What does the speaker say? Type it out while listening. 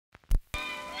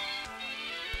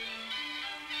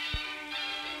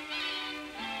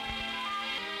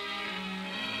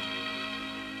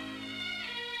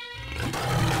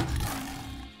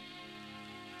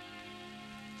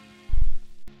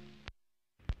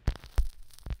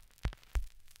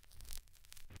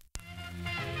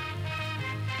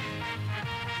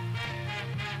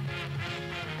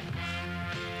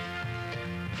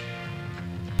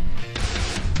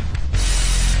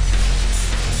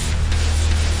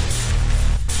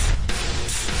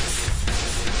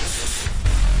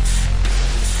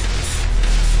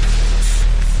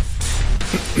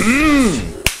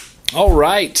All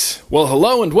right. Well,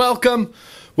 hello and welcome.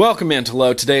 Welcome,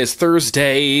 Mantelo. Today is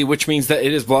Thursday, which means that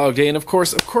it is vlog day. And of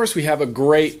course, we have a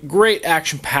great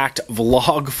action-packed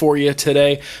vlog for you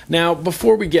today. Now,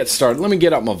 before we get started, let me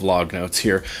get out my vlog notes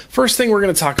here. First thing we're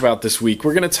going to talk about this week,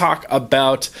 we're going to talk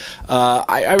about,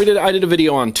 I did a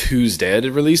video on Tuesday. I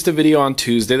released a video on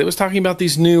Tuesday that was talking about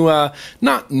these new,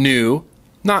 not new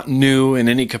in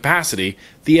any capacity,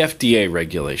 the FDA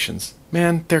regulations.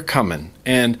 Man, they're coming.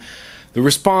 And the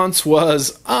response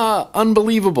was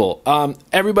unbelievable.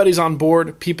 Everybody's on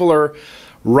board. People are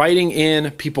writing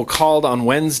in. People called on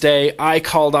Wednesday. I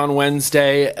called on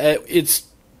Wednesday. It's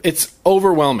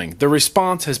overwhelming. The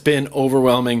response has been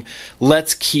overwhelming.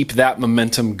 Let's keep that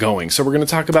momentum going. So we're going to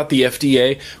talk about the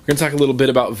FDA. We're going to talk a little bit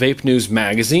about Vape News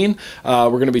Magazine. We're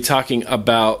going to be talking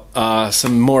about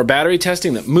some more battery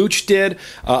testing that Mooch did.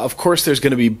 Of course, there's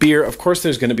going to be beer. Of course,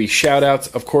 there's going to be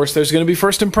shoutouts. Of course, there's going to be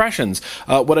first impressions.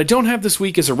 What I don't have this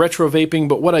week is a retro vaping,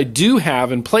 but what I do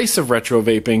have in place of retro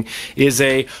vaping is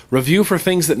a review for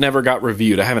things that never got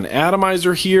reviewed. I have an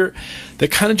atomizer here that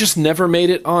kind of just never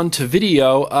made it onto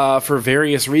video for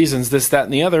various reasons, this, that,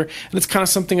 and the other, and it's kind of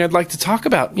something I'd like to talk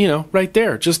about, right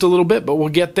there, just a little bit, but we'll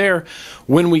get there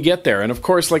when we get there. And of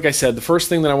course, like I said, the first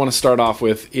thing that I want to start off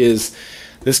with is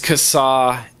this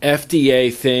CASAA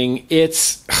FDA thing.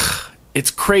 It's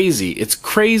crazy. It's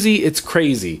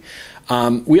crazy.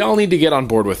 We all need to get on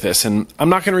board with this, and I'm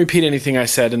not going to repeat anything I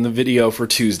said in the video for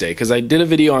Tuesday, because I did a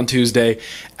video on Tuesday.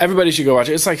 Everybody should go watch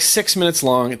it. It's like 6 minutes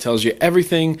long. It tells you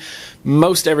everything,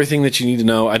 most everything that you need to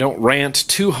know. I don't rant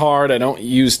too hard. I don't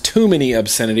use too many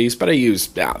obscenities, but I use,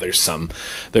 there's some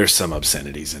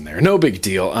obscenities in there. No big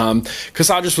deal.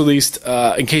 CASAA just released,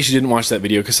 in case you didn't watch that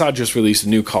video, CASAA just released a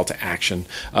new call to action.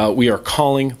 We are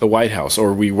calling the White House,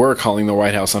 or we were calling the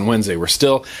White House on Wednesday. We're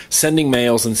still sending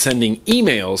mails and sending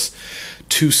emails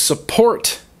to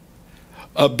support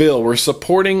a bill. We're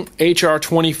supporting H.R.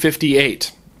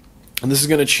 2058. And this is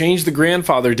going to change the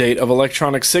grandfather date of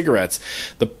electronic cigarettes.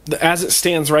 As it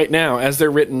stands right now, as they're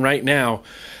written right now,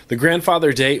 the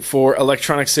grandfather date for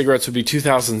electronic cigarettes would be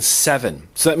 2007.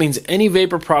 So that means any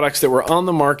vapor products that were on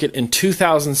the market in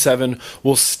 2007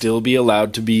 will still be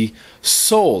allowed to be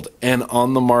sold and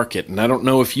on the market. And I don't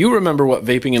know if you remember what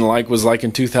vaping and like was like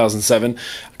in 2007,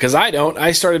 because I don't.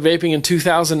 I started vaping in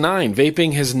 2009.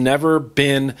 Vaping has never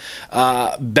been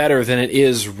better than it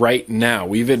is right now.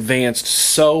 We've advanced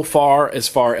so far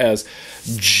as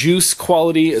juice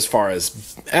quality, as far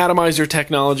as atomizer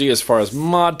technology, as far as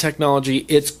mod technology.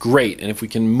 It's great. And if we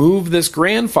can move this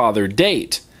grandfather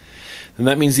date, then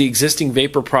that means the existing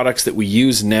vapor products that we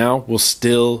use now will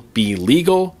still be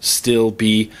legal, still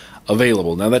be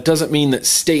available. Now, that doesn't mean that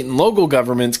state and local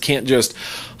governments can't just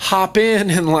hop in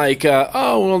and like, oh,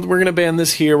 well, we're going to ban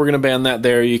this here, we're going to ban that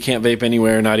there, you can't vape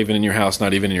anywhere, not even in your house,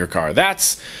 not even in your car.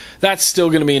 That's still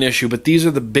going to be an issue, but these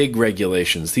are the big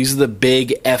regulations. These are the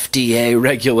big FDA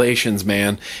regulations,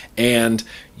 man, and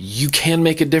you can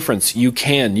make a difference. You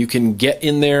can get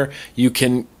in there, you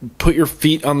can put your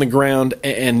feet on the ground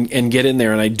and get in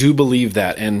there, and I do believe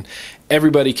that, and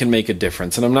everybody can make a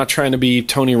difference. And I'm not trying to be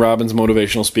Tony Robbins'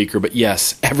 motivational speaker, but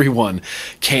yes, everyone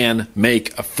can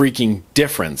make a freaking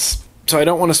difference. So I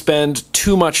don't want to spend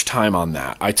too much time on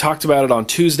that. I talked about it on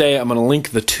Tuesday. I'm going to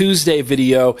link the Tuesday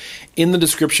video in the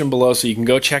description below so you can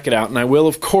go check it out. And I will,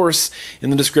 of course, in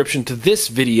the description to this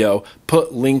video,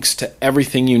 put links to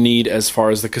everything you need as far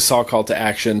as the CASAA call to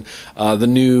action, the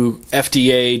new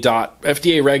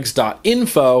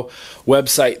FDAregs.info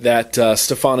website that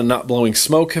Stefan and Not Blowing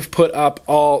Smoke have put up,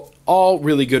 all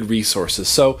really good resources.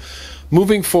 So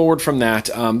moving forward from that,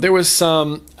 there was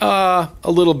some, a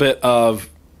little bit of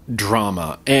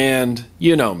drama, and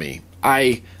you know me,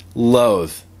 I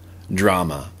loathe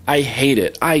drama. I hate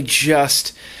it. I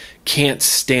just can't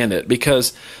stand it,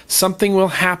 because something will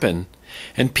happen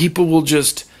and people will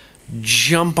just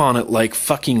jump on it like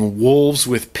fucking wolves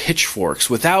with pitchforks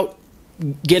without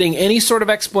getting any sort of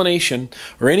explanation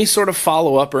or any sort of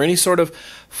follow-up or any sort of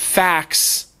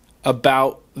facts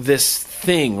about this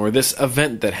thing or this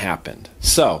event that happened.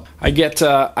 So I get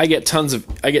tons of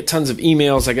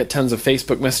emails, I get tons of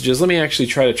Facebook messages. Let me actually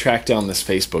try to track down this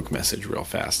Facebook message real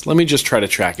fast. Let me just try to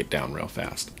track it down real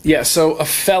fast. Yeah, so a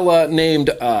fella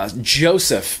named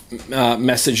Joseph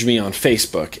messaged me on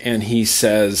Facebook, and he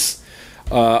says,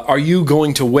 are you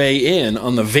going to weigh in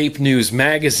on the Vape News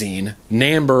Magazine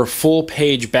NAMBR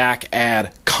full-page back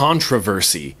ad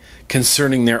controversy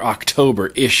concerning their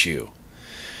October issue?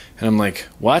 And I'm like,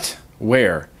 what?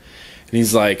 Where? And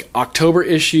he's like, October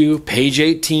issue, page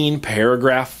 18,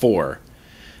 paragraph 4.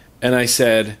 And I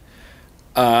said,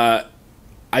 I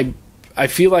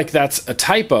feel like that's a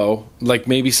typo, like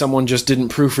maybe someone just didn't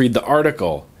proofread the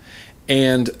article.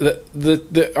 And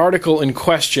the article in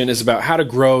question is about how to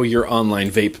grow your online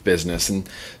vape business. And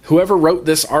whoever wrote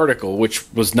this article,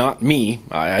 which was not me,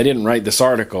 I didn't write this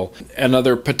article,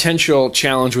 another potential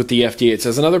challenge with the FDA. It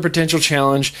says another potential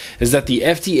challenge is that the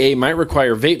FDA might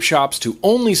require vape shops to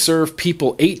only serve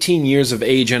people 18 years of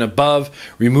age and above,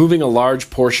 removing a large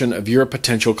portion of your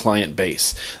potential client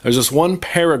base. There's this one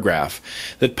paragraph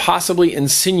that possibly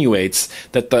insinuates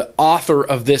that the author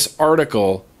of this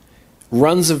article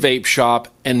runs a vape shop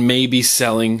and may be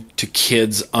selling to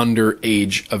kids under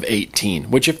age of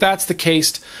 18. Which, if that's the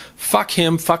case, fuck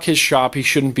him, fuck his shop, he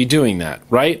shouldn't be doing that,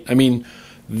 right? I mean,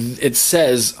 it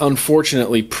says,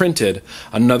 unfortunately printed,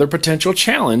 another potential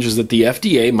challenge is that the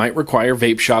FDA might require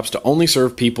vape shops to only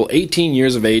serve people 18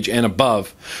 years of age and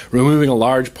above, removing a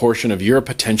large portion of your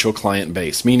potential client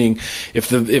base. Meaning, if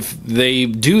they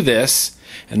do this,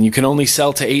 and you can only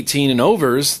sell to 18 and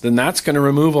overs, then that's going to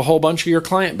remove a whole bunch of your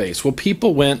client base. Well,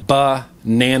 people went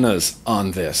bananas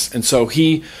on this. And so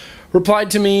he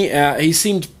replied to me. He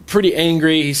seemed pretty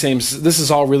angry. He's saying, this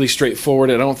is all really straightforward.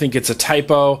 I don't think it's a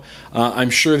typo. I'm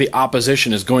sure the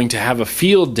opposition is going to have a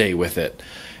field day with it.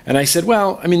 And I said,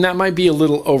 well, I mean, that might be a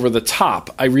little over the top.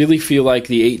 I really feel like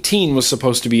the 18 was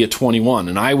supposed to be a 21,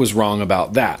 and I was wrong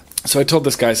about that. So I told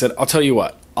this guy, I said, I'll tell you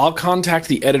what. I'll contact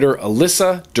the editor,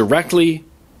 Alyssa, directly.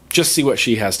 Just see what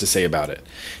she has to say about it.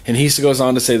 And he goes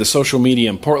on to say the social media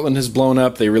in Portland has blown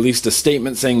up. They released a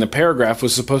statement saying the paragraph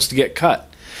was supposed to get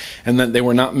cut and that they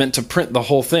were not meant to print the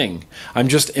whole thing. I'm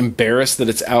just embarrassed that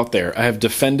it's out there. I have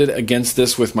defended against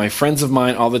this with my friends of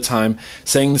mine all the time.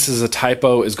 Saying this is a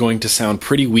typo is going to sound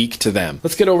pretty weak to them.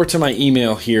 Let's get over to my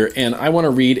email here, and I want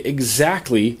to read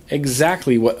exactly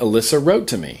what Alyssa wrote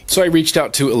to me. So I reached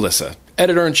out to Alyssa,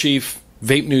 editor-in-chief,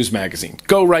 Vape News Magazine.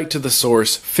 Go right to the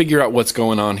source, figure out what's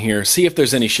going on here, see if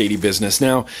there's any shady business.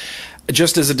 Now,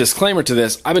 just as a disclaimer to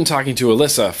this, I've been talking to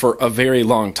Alyssa for a very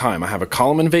long time. I have a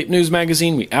column in Vape News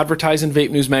Magazine. We advertise in Vape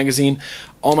News Magazine.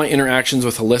 All my interactions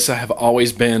with Alyssa have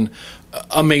always been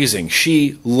amazing.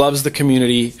 She loves the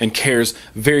community and cares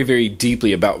very, very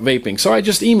deeply about vaping. So I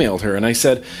just emailed her and I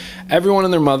said, everyone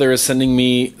and their mother is sending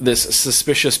me this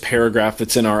suspicious paragraph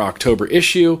that's in our October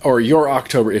issue, or your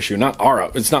October issue,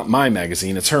 it's not my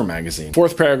magazine, it's her magazine.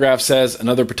 Fourth paragraph says,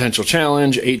 another potential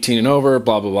challenge, 18 and over,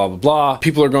 blah, blah, blah, blah, blah.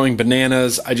 People are going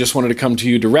bananas. I just wanted to come to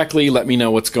you directly. Let me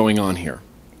know what's going on here.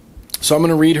 So I'm going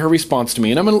to read her response to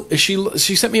me, and she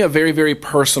sent me a very, very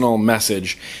personal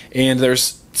message, and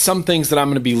there's some things that I'm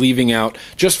going to be leaving out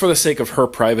just for the sake of her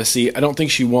privacy. I don't think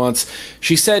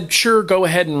she said, sure, go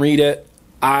ahead and read it.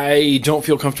 I don't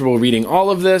feel comfortable reading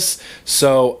all of this,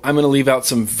 so I'm going to leave out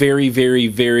some very, very,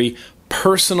 very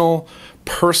personal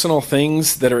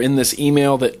things that are in this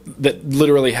email that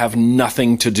literally have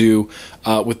nothing to do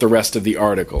with the rest of the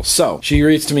article. So she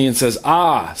reads to me and says,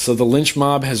 so the lynch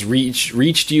mob has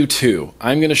reached you too.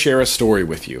 I'm going to share a story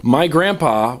with you. My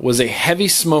grandpa was a heavy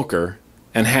smoker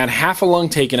and had half a lung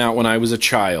taken out when I was a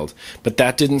child, but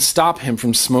that didn't stop him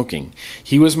from smoking.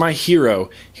 He was my hero.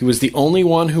 He was the only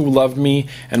one who loved me,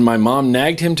 and my mom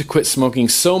nagged him to quit smoking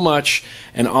so much,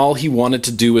 and all he wanted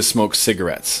to do was smoke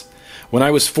cigarettes. When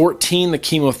I was 14, the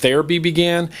chemotherapy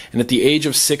began, and at the age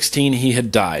of 16, he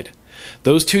had died.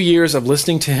 Those 2 years of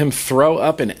listening to him throw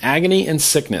up in agony and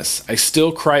sickness, I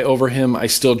still cry over him, I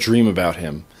still dream about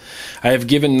him. I have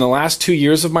given the last 2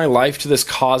 years of my life to this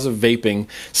cause of vaping,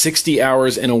 60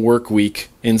 hours in a work week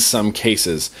in some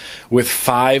cases, with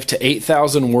 5,000 to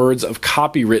 8,000 words of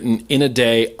copy written in a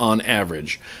day on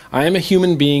average. I am a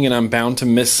human being and I'm bound to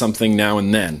miss something now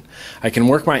and then. I can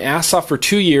work my ass off for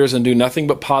 2 years and do nothing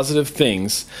but positive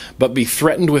things, but be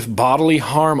threatened with bodily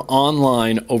harm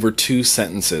online over 2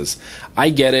 sentences.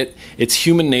 I get it. It's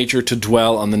human nature to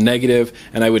dwell on the negative,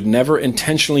 and I would never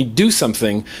intentionally do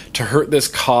something to hurt this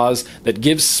cause that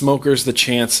gives smokers the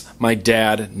chance my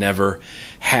dad never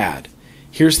had.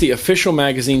 Here's the official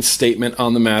magazine statement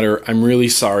on the matter. I'm really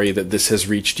sorry that this has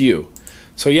reached you.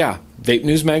 So yeah, Vape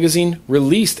News Magazine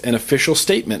released an official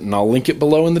statement, and I'll link it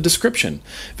below in the description.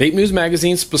 Vape News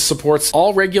Magazine supports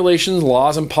all regulations,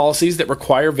 laws, and policies that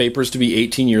require vapors to be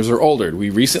 18 years or older. We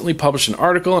recently published an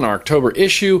article in our October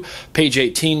issue, page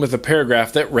 18, with a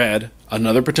paragraph that read,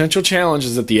 another potential challenge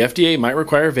is that the FDA might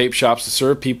require vape shops to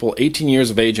serve people 18 years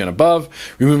of age and above,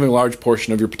 removing a large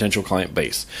portion of your potential client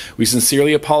base. We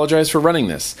sincerely apologize for running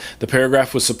this. The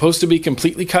paragraph was supposed to be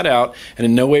completely cut out and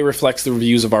in no way reflects the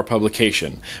reviews of our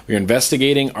publication. We are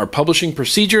investigating our publishing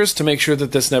procedures to make sure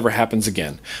that this never happens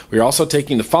again. We are also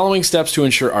taking the following steps to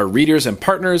ensure our readers and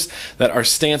partners that our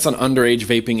stance on underage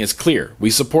vaping is clear. We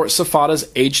support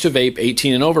SFATA's Age to Vape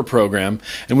 18 and Over program,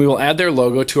 and we will add their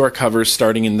logo to our covers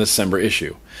starting in the December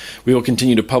issue. We will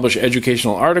continue to publish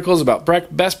educational articles about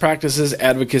best practices,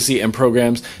 advocacy, and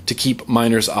programs to keep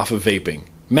minors off of vaping.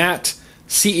 Matt,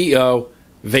 CEO,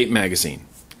 Vape Magazine.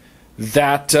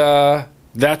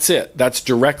 That's it. That's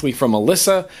directly from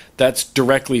Alyssa. That's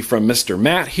directly from Mr.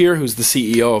 Matt here, who's the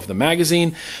CEO of the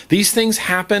magazine. These things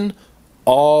happen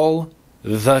all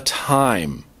the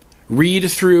time. Read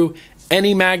through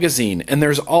any magazine, and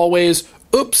there's always,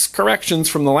 oops, corrections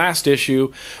from the last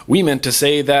issue. We meant to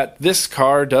say that this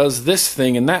car does this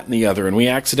thing and that and the other, and we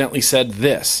accidentally said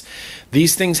this.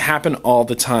 These things happen all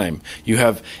the time. You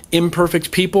have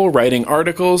imperfect people writing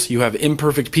articles. You have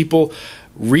imperfect people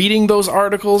reading those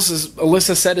articles, as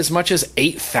Alyssa said, as much as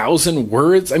 8,000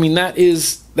 words. I mean,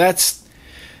 that's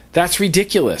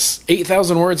ridiculous.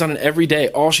 8,000 words on an everyday.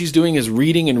 All she's doing is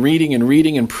reading and reading and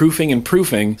reading and proofing and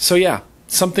proofing. So yeah,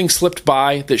 something slipped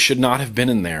by that should not have been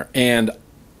in there. And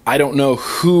I don't know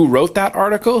who wrote that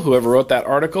article. Whoever wrote that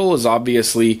article is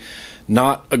obviously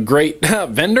not a great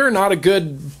vendor, not a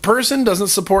good person, doesn't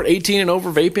support 18 and over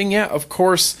vaping. Yeah, of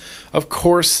course,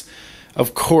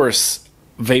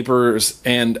 vapors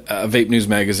and Vape News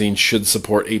Magazine should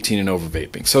support 18 and over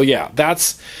vaping. So yeah,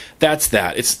 that's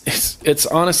that. It's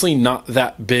honestly not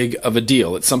that big of a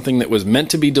deal. It's something that was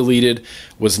meant to be deleted,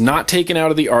 was not taken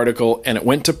out of the article, and it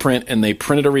went to print, and they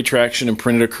printed a retraction and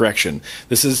printed a correction.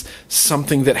 This is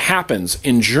something that happens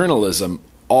in journalism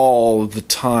all the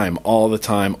time.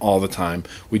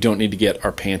 We don't need to get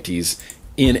our panties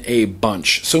in a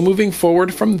bunch. So moving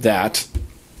forward from that,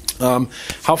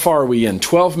 how far are we in?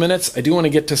 12 minutes. I do want to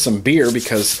get to some beer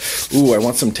because, I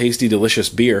want some tasty, delicious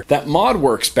beer. That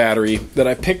ModWorks battery that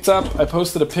I picked up, I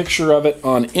posted a picture of it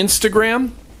on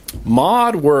Instagram.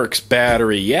 ModWorks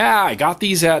battery. Yeah, I got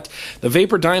these at the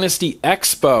Vapor Dynasty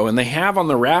Expo, and they have on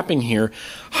the wrapping here,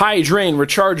 high drain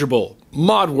rechargeable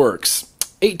ModWorks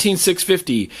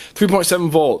 18650, 3.7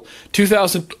 volt,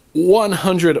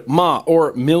 2100 mAh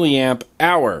or milliamp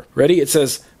hour. Ready? It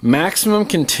says maximum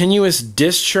continuous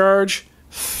discharge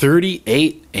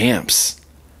 38 amps.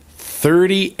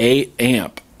 38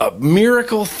 amp. A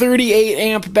miracle 38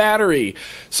 amp battery.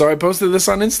 So I posted this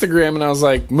on Instagram and I was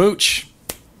like, mooch.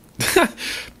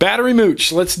 Battery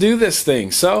mooch, let's do this thing.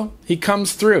 So he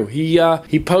comes through. He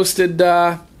posted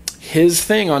his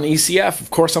thing on ECF.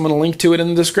 Of course, I'm going to link to it in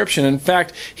the description. In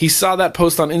fact, he saw that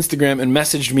post on Instagram and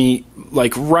messaged me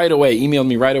like right away, emailed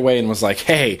me right away and was like,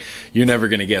 hey, you're never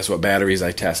going to guess what batteries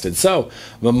I tested. So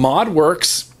the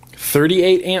ModWorks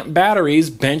 38 amp batteries,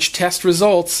 bench test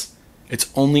results,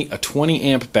 it's only a 20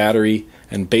 amp battery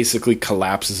and basically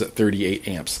collapses at 38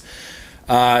 amps.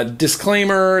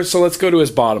 Disclaimer, so let's go to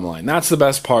his bottom line. That's the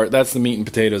best part. That's the meat and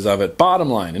potatoes of it. Bottom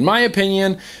line, in my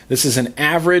opinion, this is an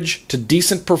average to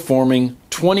decent performing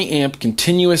 20 amp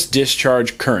continuous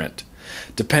discharge current,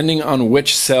 depending on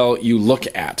which cell you look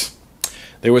at.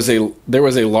 There was a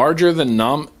larger than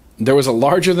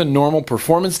normal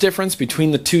performance difference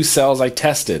between the two cells I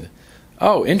tested.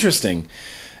 Oh, interesting.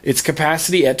 Its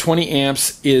capacity at 20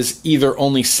 amps is either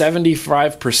only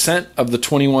 75% of the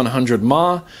 2100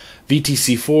 mAh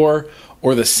VTC4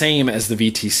 or the same as the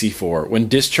VTC4. When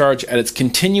discharged at its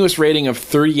continuous rating of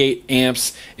 38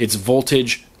 amps, its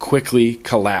voltage quickly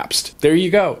collapsed. There you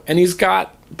go. And he's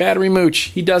got battery mooch.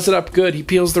 He does it up good. He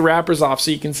peels the wrappers off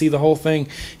so you can see the whole thing.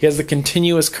 He has the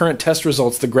continuous current test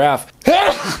results, the graph.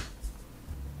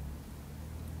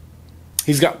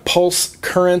 He's got pulse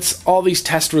currents, all these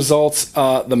test results.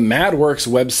 The ModWorks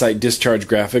website discharge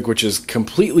graphic, which is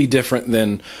completely different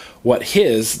than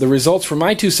the results for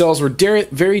my two cells were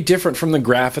very different from the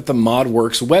graph at the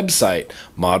ModWorks website,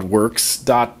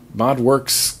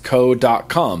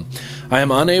 modworksco.com. I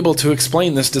am unable to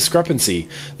explain this discrepancy.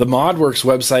 The ModWorks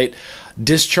website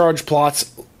discharge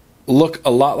plots look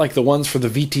a lot like the ones for the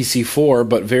VTC4,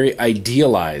 but very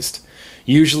idealized.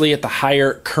 Usually at the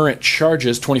higher current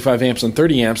charges, 25 amps and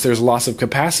 30 amps, there's loss of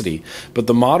capacity. But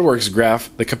the ModWorks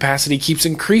graph, the capacity keeps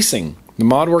increasing. The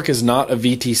ModWorks is not a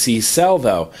VTC cell,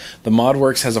 though. The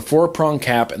ModWorks has a 4-prong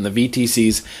cap, and the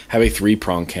VTCs have a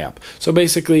 3-prong cap. So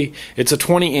basically, it's a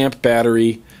 20 amp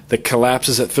battery that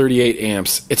collapses at 38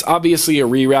 amps. It's obviously a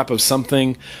rewrap of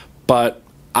something, but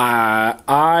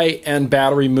I and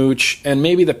Battery Mooch, and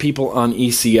maybe the people on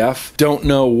ECF, don't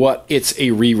know what it's a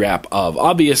rewrap of.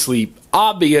 Obviously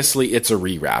it's a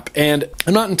rewrap, and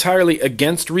I'm not entirely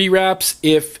against rewraps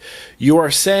if you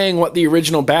are saying what the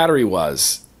original battery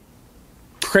was.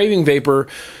 Craving Vapor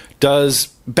does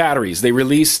batteries. They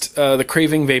released the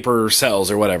Craving Vapor cells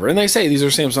or whatever, and they say these are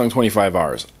Samsung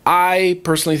 25Rs. I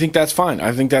personally think that's fine.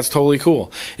 I think that's totally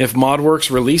cool. If ModWorks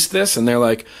released this and they're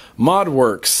like,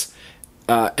 ModWorks,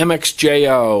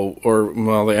 MXJO, or,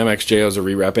 well, the MXJO is a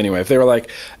rewrap anyway. If they were like,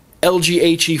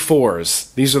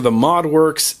 LGHE4s, these are the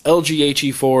ModWorks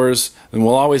LGHE4s, and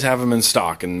we'll always have them in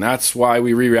stock, and that's why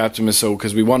we rewrapped them,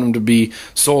 because we want them to be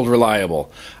sold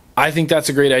reliable. I think that's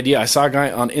a great idea. I saw a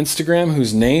guy on Instagram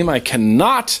whose name I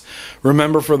cannot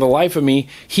remember for the life of me.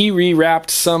 He rewrapped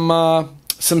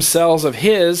some cells of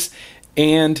his,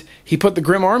 and he put the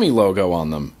Grim Army logo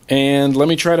on them. And let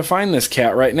me try to find this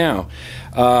cat right now.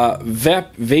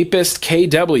 Vapist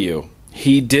KW.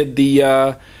 He did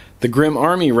the Grim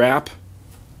Army wrap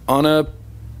on a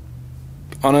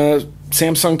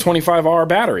Samsung 25R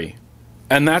battery.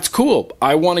 And that's cool.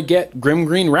 I want to get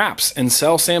GrimmGreen wraps and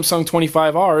sell Samsung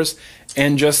 25Rs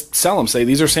and just sell them. Say,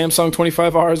 these are Samsung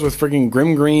 25Rs with freaking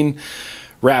GrimmGreen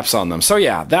wraps on them. So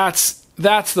yeah, that's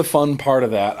the fun part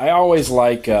of that. I always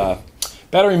like,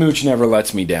 Battery Mooch never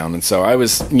lets me down. And so I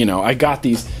was, I got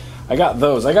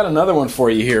those. I got another one for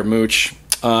you here, Mooch.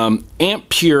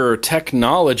 Ampure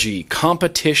Technology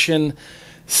Competition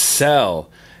Cell.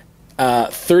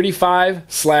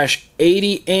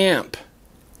 35/80 amp.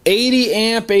 80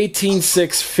 amp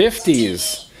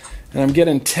 18650s. And I'm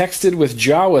getting texted with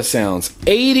Jawa sounds.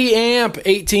 80 amp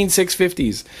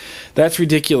 18650s. That's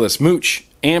ridiculous. Mooch,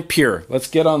 Ampure. Let's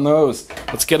get on those.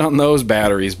 Let's get on those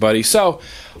batteries, buddy. So,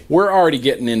 we're already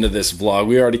getting into this vlog.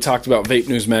 We already talked about Vape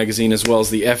News Magazine as well as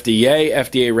the FDA,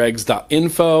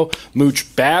 FDAregs.info,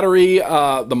 Mooch Battery,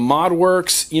 the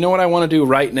ModWorks. You know what I want to do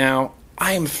right now?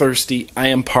 I am thirsty. I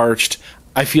am parched.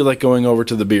 I feel like going over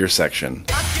to the beer section.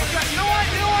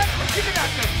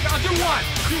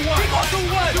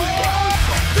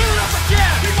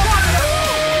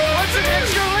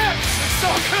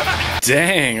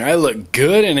 Dang, I look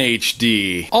good in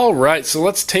HD. Alright, so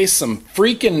let's taste some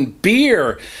freaking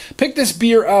beer. Picked this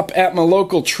beer up at my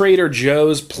local Trader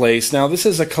Joe's place. Now, this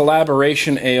is a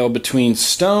collaboration ale between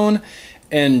Stone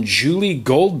and Julie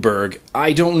Goldberg.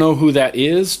 I don't know who that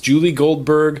is. Julie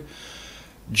Goldberg,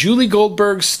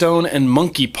 Stone, and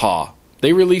Monkey Paw.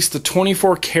 They released the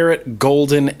 24-karat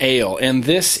golden ale, and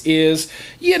this is,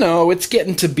 it's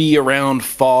getting to be around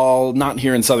fall, not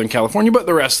here in Southern California, but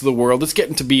the rest of the world. It's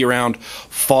getting to be around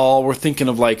fall. We're thinking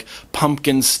of like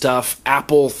pumpkin stuff,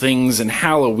 apple things, and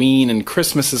Halloween, and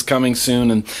Christmas is coming soon,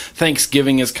 and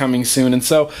Thanksgiving is coming soon, and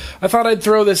so I thought I'd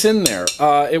throw this in there.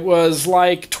 It was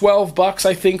like $12,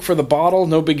 I think, for the bottle,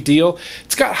 no big deal.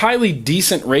 It's got highly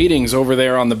decent ratings over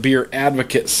there on the Beer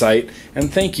Advocate site,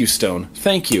 and thank you, Stone.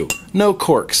 Thank you. No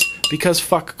corks, because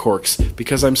fuck corks,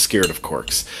 because I'm scared of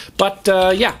corks. But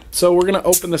yeah, so we're gonna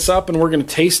open this up and we're gonna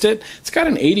taste it. It's got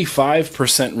an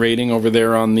 85% rating over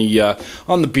there on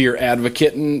the Beer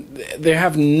Advocate, and they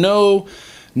have no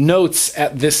notes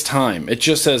at this time. It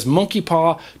just says Monkey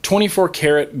Paw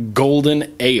 24-karat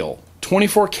golden ale.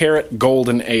 24-karat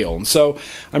golden ale. And so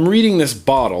I'm reading this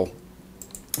bottle,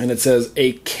 and it says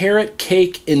a carrot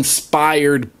cake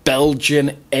inspired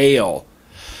Belgian ale.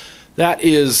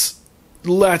 That's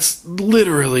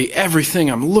literally everything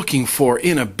I'm looking for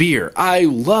in a beer. I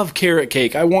love carrot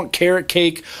cake. I want carrot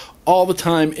cake all the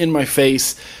time in my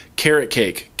face. Carrot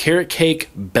cake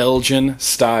Belgian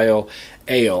style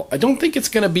ale. I don't think it's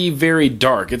going to be very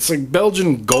dark. It's like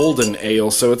Belgian golden ale,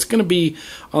 so it's going to be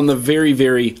on the very,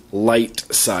 very light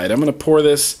side. I'm going to pour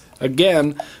this,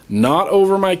 again, not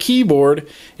over my keyboard,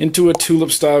 into a tulip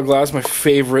style glass, my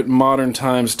favorite modern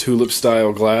times tulip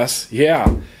style glass.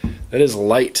 Yeah. That is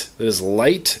light. That is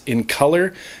light in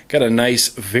color. Got a nice,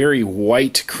 very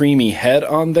white, creamy head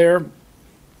on there. I'm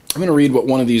going to read what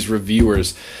one of these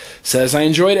reviewers says. I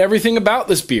enjoyed everything about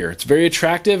this beer. It's very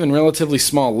attractive and relatively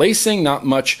small lacing, not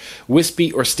much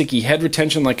wispy or sticky head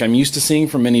retention like I'm used to seeing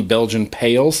from many Belgian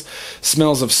pales.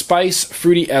 Smells of spice,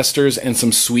 fruity esters, and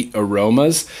some sweet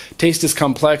aromas. Taste is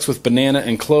complex with banana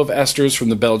and clove esters from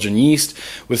the Belgian yeast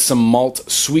with some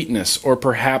malt sweetness, or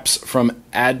perhaps from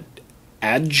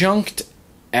adjunct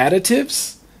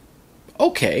additives?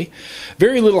 Okay.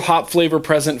 Very little hop flavor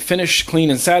present. Finish clean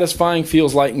and satisfying.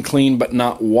 Feels light and clean, but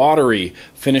not watery.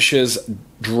 Finishes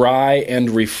dry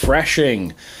and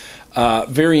refreshing.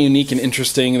 Very unique and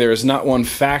interesting. There is not one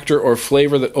factor or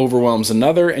flavor that overwhelms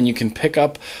another, and you can pick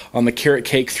up on the carrot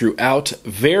cake throughout.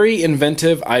 Very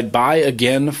inventive. I'd buy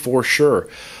again for sure.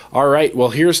 All right. Well,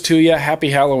 here's to ya.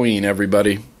 Happy Halloween,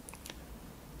 everybody.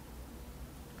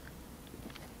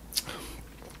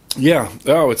 Yeah.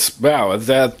 Oh, blah,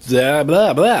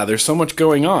 blah, blah. There's so much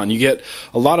going on. You get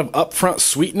a lot of upfront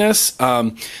sweetness.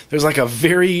 There's like a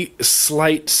very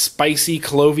slight spicy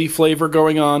clovey flavor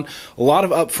going on. A lot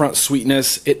of upfront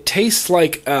sweetness. It tastes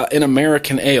like an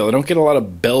American ale. I don't get a lot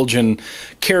of Belgian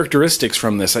characteristics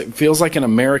from this. It feels like an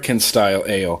American style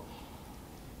ale.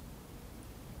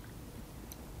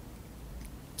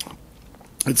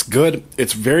 It's good.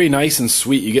 It's very nice and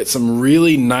sweet. You get some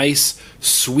really nice,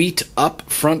 sweet,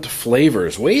 upfront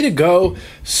flavors. Way to go,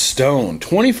 Stone.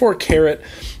 24 karat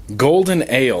golden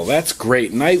ale. That's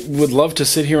great. And I would love to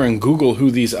sit here and Google who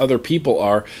these other people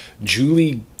are.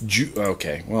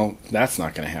 Okay, well, that's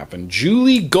not going to happen.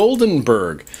 Julie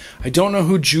Goldenberg. I don't know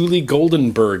who Julie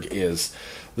Goldenberg is.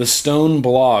 The Stone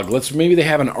blog. Maybe they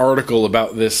have an article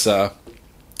about this.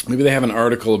 Maybe they have an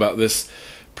article about this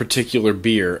particular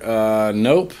beer.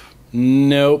 Nope.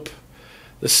 The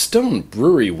Stone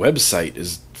Brewery website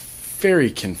is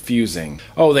very confusing.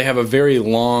 Oh, they have a very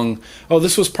long... Oh,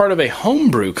 this was part of a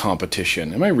homebrew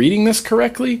competition. Am I reading this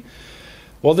correctly?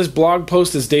 Well, this blog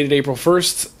post is dated April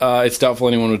 1st. It's doubtful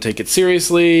anyone would take it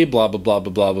seriously. Blah, blah, blah,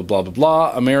 blah, blah, blah, blah, blah,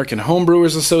 blah. American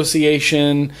Homebrewers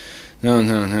Association...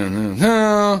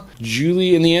 No.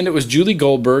 Julie, in the end, it was Julie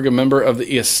Goldberg, a member of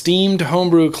the esteemed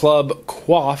homebrew club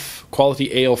QAF,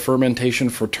 Quality Ale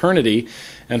Fermentation Fraternity,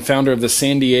 and founder of the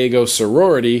San Diego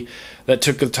sorority, that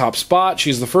took the top spot.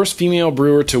 She's the first female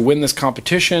brewer to win this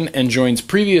competition and joins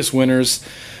previous winners.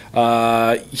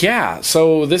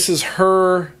 So this is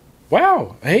her...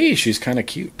 Wow, hey, she's kind of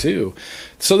cute, too.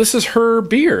 So this is her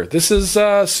beer. This is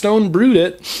Stone brewed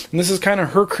it, and this is kind of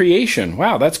her creation.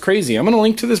 Wow, that's crazy. I'm going to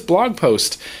link to this blog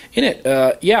post. In it,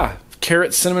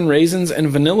 carrot, cinnamon raisins, and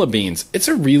vanilla beans. It's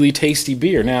a really tasty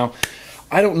beer. Now,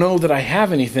 I don't know that I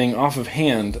have anything off of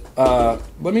hand. Let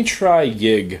me try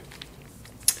Yig.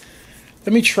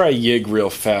 Let me try Yig real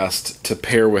fast to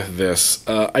pair with this.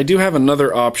 I do have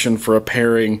another option for a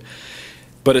pairing,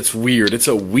 but it's weird. It's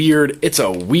a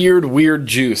weird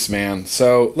juice, man.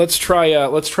 So let's try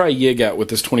Yig out with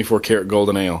this 24 karat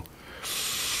golden ale.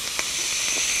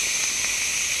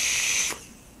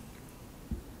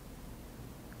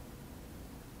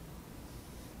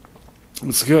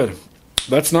 It's good.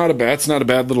 That's not a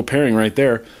bad little pairing right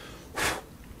there.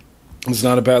 It's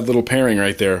not a bad little pairing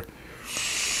right there.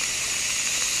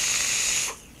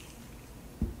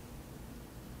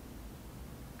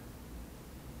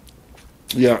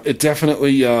 Yeah, it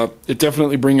definitely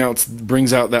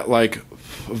brings out that like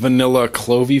vanilla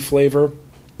clovey flavor.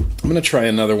 I'm gonna try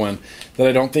another one that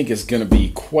I don't think is gonna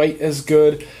be quite as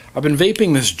good. I've been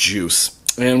vaping this juice,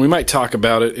 and we might talk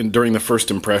about it during the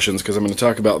first impressions, because I'm going to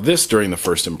talk about this during the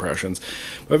first impressions.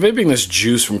 But vaping this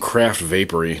juice from Craft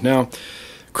Vapory. Now,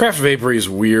 Craft Vapory is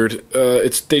weird.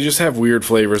 They just have weird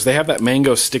flavors. They have that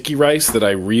mango sticky rice that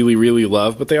I really, really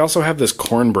love, but they also have this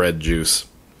cornbread juice.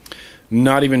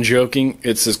 Not even joking,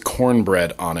 it says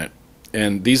cornbread on it.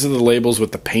 And these are the labels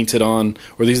with the painted on,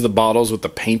 or these are the bottles with the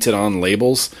painted on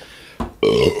labels.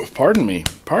 Pardon me.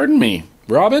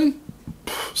 Robin?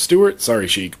 Stuart? Sorry,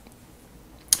 Sheik.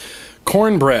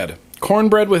 Cornbread.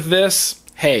 Cornbread with this,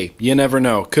 hey, you never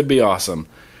know. Could be awesome.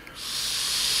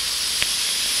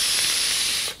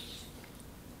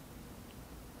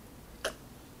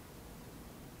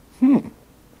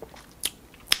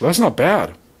 That's not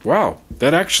bad. Wow,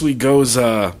 that actually goes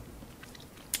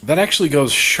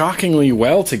shockingly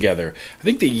well together. I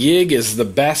think the Yig is the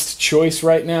best choice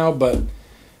right now, but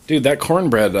dude, that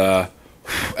cornbread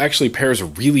actually pairs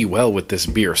really well with this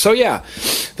beer. So yeah,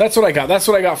 that's what I got. That's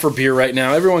what I got for beer right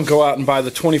now. Everyone go out and buy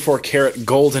the 24 karat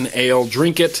golden ale.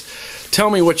 Drink it. Tell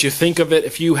me what you think of it.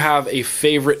 If you have a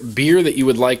favorite beer that you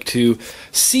would like to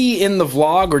see in the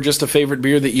vlog, or just a favorite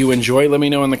beer that you enjoy, let me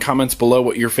know in the comments below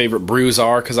what your favorite brews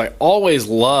are, because I always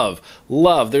love,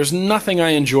 there's nothing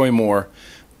I enjoy more.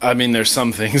 I mean, there's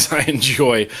some things I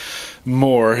enjoy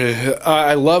more.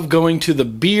 I love going to the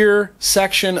beer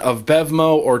section of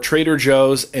Bevmo or Trader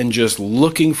Joe's and just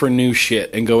looking for new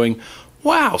shit and going,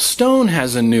 wow, Stone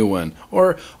has a new one.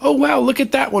 Or, oh wow, look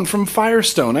at that one from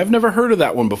Firestone. I've never heard of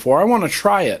that one before. I want to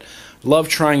try it. Love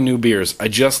trying new beers. I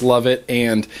just love it.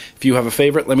 And if you have a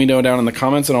favorite, let me know down in the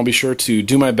comments, and I'll be sure to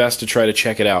do my best to try to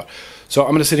check it out. So I'm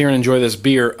going to sit here and enjoy this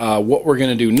beer. What we're going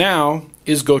to do now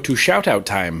is go to Shoutout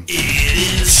time.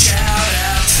 It is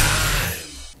Shoutout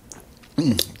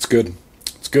time. It's good.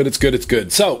 It's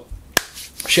good. So,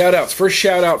 shoutouts. First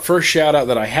shout out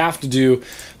that I have to do.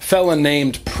 Fella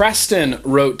named Preston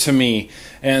wrote to me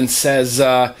and says,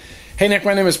 hey Nick,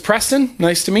 my name is Preston.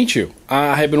 Nice to meet you.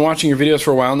 I have been watching your videos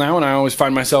for a while now, and I always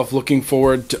find myself looking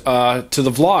forward to the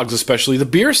vlogs, especially the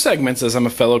beer segments, as I'm a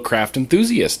fellow craft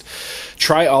enthusiast.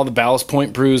 Try all the Ballast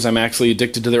Point brews. I'm actually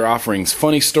addicted to their offerings.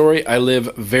 Funny story, I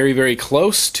live very, very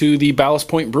close to the Ballast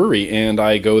Point Brewery, and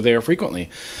I go there frequently.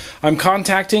 I'm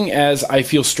contacting as I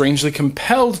feel strangely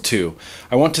compelled to.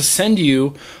 I want to send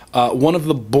you one of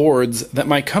the boards that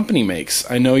my company makes.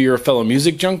 I know you're a fellow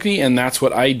music junkie, and that's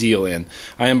what I deal in.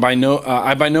 I by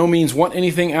no means want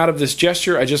anything out of this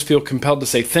gesture. I just feel compelled to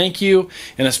say thank you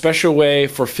in a special way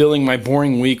for filling my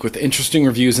boring week with interesting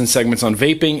reviews and segments on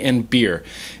vaping and beer.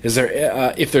 Is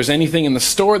there, if there's anything in the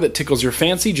store that tickles your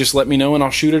fancy, just let me know and I'll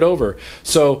shoot it over.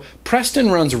 So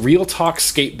Preston runs Real Talk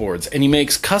Skateboards, and he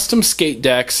makes custom skate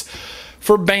decks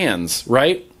for bands,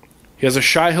 right? He has a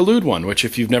Shai Hulud one, which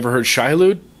if you've never heard Shai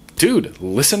Hulud, dude,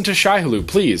 listen to Shai Hulud,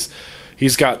 please.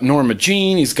 He's got Norma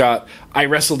Jean, he's got I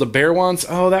Wrestled a Bear Once.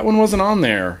 Oh, that one wasn't on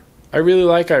there. I really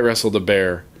like I Wrestled a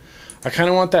Bear. I kind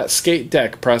of want that skate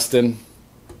deck, Preston.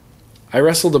 I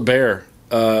Wrestled a Bear.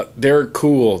 They're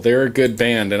cool. They're a good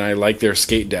band, and I like their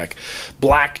skate deck.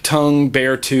 Black Tongue,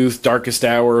 Beartooth, Darkest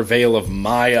Hour, Veil of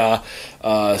Maya,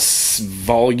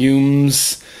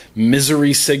 Volumes,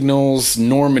 Misery Signals,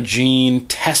 Norma Jean,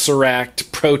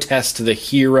 Tesseract, Protest to the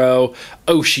Hero,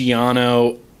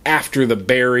 Oceano, After the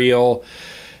Burial.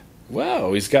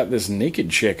 Wow, he's got this naked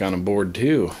chick on a board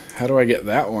too. How do I get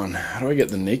that one? How do I get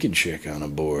the naked chick on a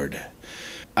board?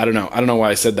 I don't know. I don't know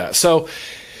why I said that. So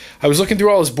I was looking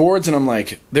through all his boards, and I'm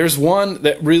like, there's one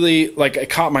that really, like, it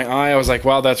caught my eye. I was like,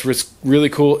 wow, that's really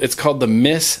cool. It's called the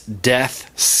Miss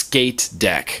Death Skate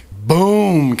Deck.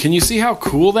 Boom! Can you see how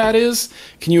cool that is?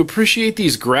 Can you appreciate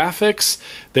these graphics?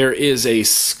 There is a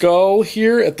skull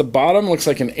here at the bottom. Looks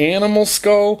like an animal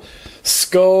skull.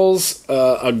 Skulls,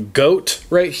 a goat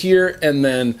right here, and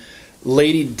then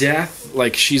Lady Death,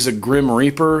 like she's a Grim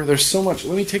Reaper. There's so much.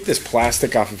 Let me take this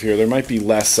plastic off of here. There might be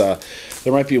less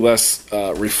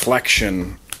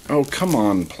reflection. Oh, come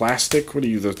on, plastic. What are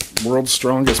you, the world's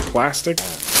strongest plastic?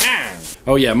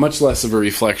 Oh yeah, much less of a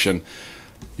reflection.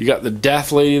 You got the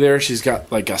Death Lady there. She's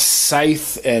got like a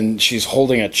scythe, and she's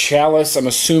holding a chalice. I'm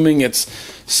assuming it's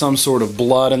some sort of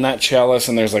blood in that chalice,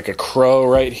 and there's like a crow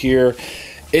right here.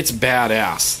 It's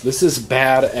badass. This is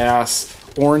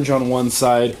badass. Orange on one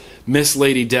side, Miss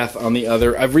Lady Death on the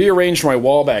other. I've rearranged my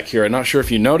wall back here. I'm not sure if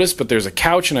you noticed, but there's a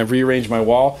couch, and I've rearranged my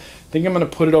wall. I think I'm going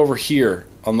to put it over here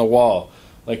on the wall,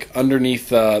 like underneath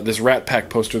this Rat Pack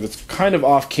poster that's kind of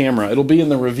off camera. It'll be in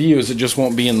the reviews. It just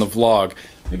won't be in the vlog.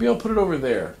 Maybe I'll put it over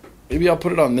there. Maybe I'll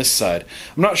put it on this side.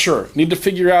 I'm not sure. Need to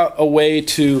figure out a way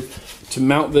to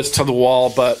mount this to the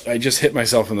wall, but I just hit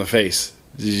myself in the face.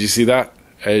 Did you see that?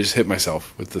 I just hit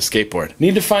myself with the skateboard.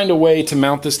 Need to find a way to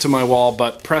mount this to my wall,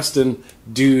 but Preston,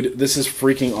 dude, this is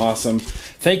freaking awesome.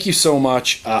 Thank you so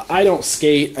much. I don't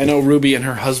skate. I know Ruby and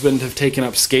her husband have taken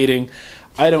up skating.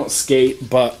 I don't skate,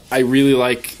 but I really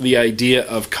like the idea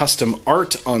of custom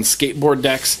art on skateboard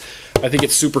decks. I think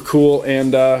it's super cool,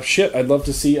 and shit, I'd love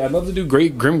to do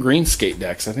great GrimmGreen skate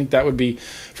decks. I think that would be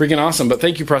freaking awesome. But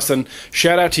thank you, Preston.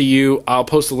 Shout out to you. I'll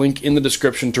post a link in the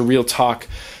description to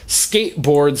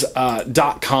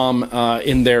RealTalkSkateboards.com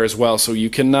in there as well, so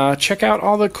you can check out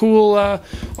all the cool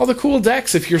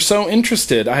decks if you're so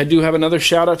interested. I do have another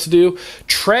shout out to do.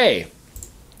 Trey.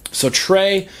 So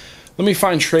Trey. Let me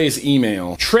find Trey's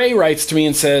email. Trey writes to me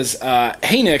and says,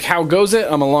 hey Nick, how goes it?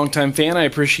 I'm a longtime fan. I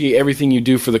appreciate everything you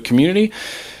do for the community.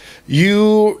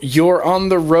 You're on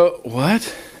the road.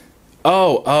 What?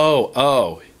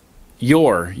 Oh.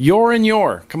 You're and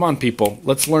your. Come on, people.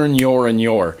 Let's learn your and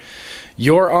your.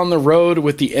 You're on the road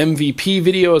with the MVP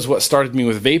video is what started me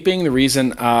with vaping.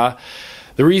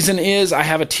 The reason is I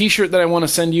have a t-shirt that I want to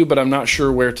send you, but I'm not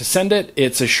sure where to send it.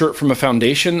 It's a shirt from a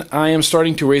foundation. I am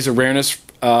starting to raise awareness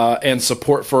and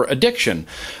support for addiction.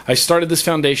 I started this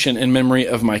foundation in memory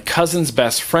of my cousin's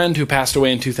best friend who passed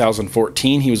away in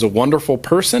 2014. He was a wonderful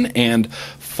person and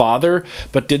father,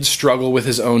 but did struggle with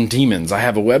his own demons. I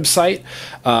have a website,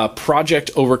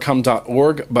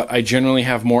 projectovercome.org, but I generally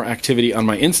have more activity on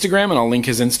my Instagram, and I'll link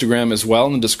his Instagram as well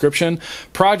in the description.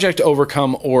 Project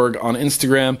Overcome org on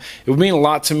Instagram. It would mean a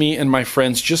lot to me and my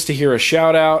friends just to hear a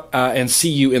shout out and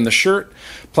see you in the shirt.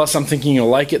 Plus, I'm thinking you'll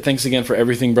like it. Thanks again for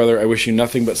everything, brother. I wish you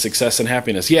nothing but success and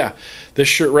happiness. Yeah, this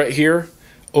shirt right here,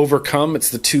 Overcome. It's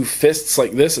the two fists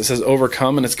like this. It says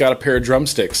Overcome, and it's got a pair of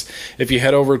drumsticks. If you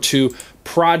head over to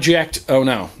Project, oh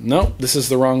no, this is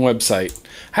the wrong website.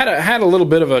 Had a little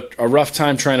bit of a rough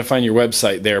time trying to find your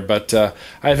website there, but I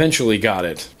eventually got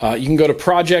it. You can go to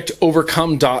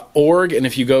projectovercome.org, and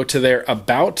if you go to their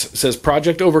About, it says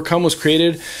Project Overcome was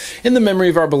created in the memory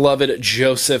of our beloved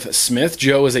Joseph Smith.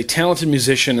 Joe is a talented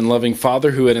musician and loving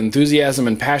father who had enthusiasm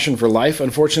and passion for life.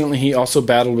 Unfortunately, he also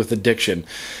battled with addiction.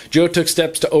 Joe took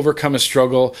steps to overcome his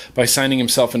struggle by signing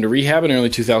himself into rehab in early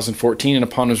 2014, and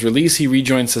upon his release, he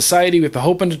rejoined society with the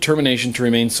hope and determination to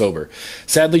remain sober.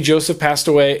 Sadly, Joseph passed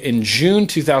away in June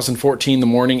 2014, the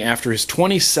morning after his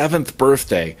 27th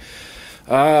birthday.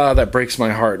 That breaks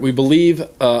my heart. We believe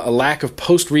a lack of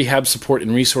post-rehab support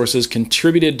and resources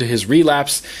contributed to his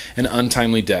relapse and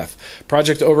untimely death.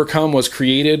 Project Overcome was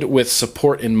created with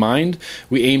support in mind.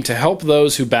 We aim to help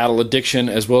those who battle addiction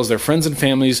as well as their friends and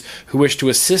families who wish to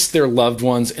assist their loved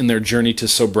ones in their journey to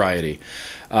sobriety.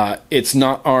 It's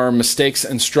not our mistakes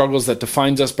and struggles that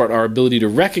defines us, but our ability to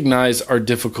recognize our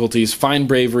difficulties, find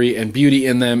bravery and beauty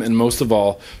in them, and most of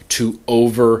all, to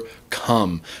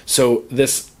overcome. So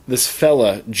this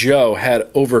fella, Joe, had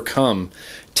overcome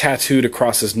tattooed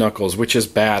across his knuckles, which is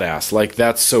badass. Like,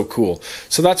 that's so cool.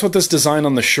 So that's what this design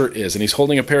on the shirt is, and he's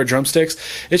holding a pair of drumsticks.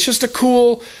 It's just a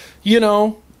cool,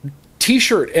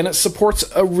 t-shirt, and it supports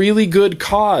a really good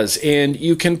cause, and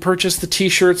you can purchase the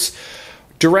t-shirts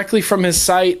directly from his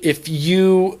site. If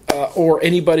you or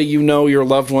anybody your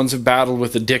loved ones have battled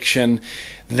with addiction,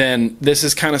 then this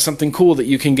is kind of something cool that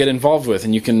you can get involved with,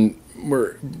 and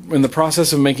we're in the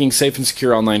process of making safe and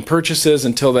secure online purchases.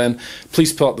 Until then,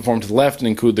 please fill out the form to the left and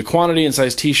include the quantity and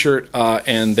size t-shirt,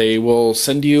 and they will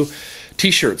send you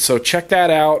t-shirts. So check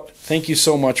that out. Thank you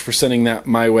so much for sending that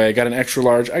my way. I got an extra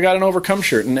large. I got an Overcome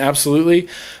shirt, and absolutely,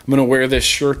 I'm going to wear this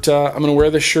shirt. I'm going to wear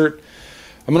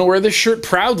this shirt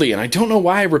proudly, and I don't know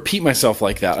why I repeat myself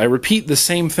like that. I repeat the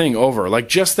same thing over. Like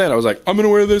just then, I was like, I'm going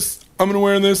to wear this, I'm going to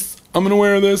wear this, I'm going to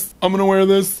wear this, I'm going to wear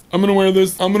this, I'm going to wear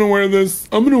this, I'm going to wear this,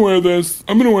 I'm going to wear this,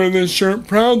 I'm going to wear this shirt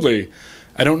proudly.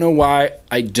 I don't know why.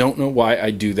 I don't know why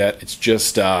I do that. It's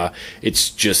just something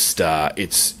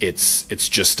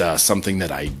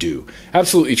that I do.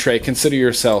 Absolutely, Trey. Consider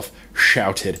yourself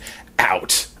shouted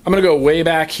out. I'm going to go way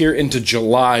back here into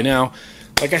July now.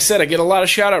 Like I said, I get a lot of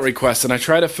shout-out requests, and I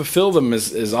try to fulfill them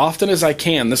as often as I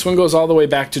can. This one goes all the way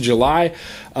back to July.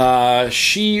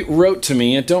 She wrote to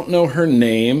me. I don't know her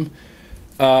name.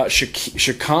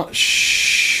 Shauna.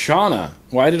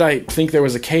 Why did I think there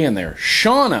was a K in there?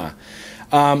 Shauna.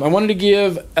 I wanted to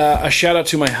give a shout-out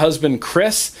to my husband,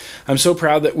 Chris. I'm so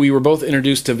proud that we were both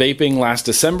introduced to vaping last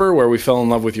December, where we fell in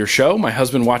love with your show. My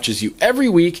husband watches you every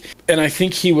week, and I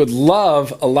think he would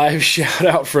love a live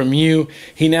shout-out from you.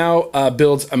 He now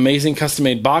builds amazing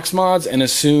custom-made box mods, and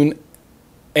soon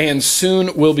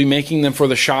will be making them for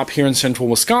the shop here in central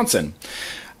Wisconsin.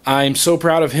 I'm so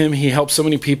proud of him. He helped so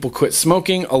many people quit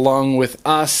smoking along with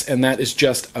us, and that is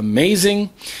just amazing.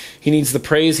 He needs the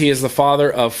praise. He is the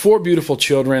father of 4 beautiful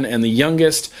children, and the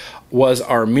youngest was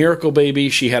our miracle baby.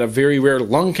 She had a very rare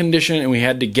lung condition, and we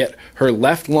had to get her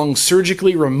left lung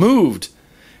surgically removed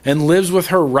and lives with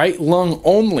her right lung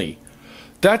only.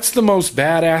 That's the most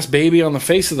badass baby on the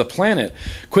face of the planet.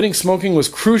 Quitting smoking was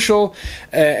crucial,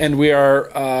 and we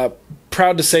are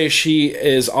proud to say she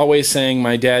is always saying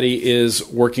my daddy is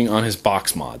working on his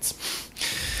box mods.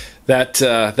 That's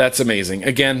amazing.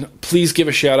 Again, please give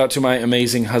a shout out to my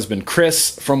amazing husband,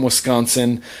 Chris, from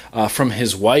Wisconsin, from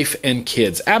his wife and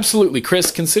kids. Absolutely, Chris,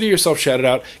 consider yourself shouted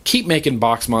out. Keep making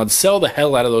box mods. Sell the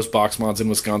hell out of those box mods in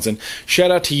Wisconsin.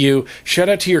 Shout out to you. Shout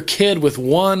out to your kid with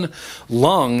 1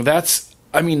 lung. That's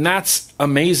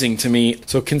amazing to me.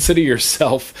 So consider you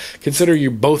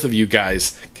both of you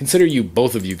guys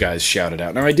shouted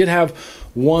out. Now, I did have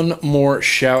one more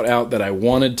shout out that I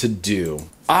wanted to do.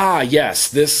 Yes,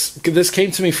 this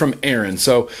came to me from Aaron.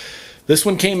 So this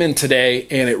one came in today,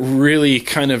 and it really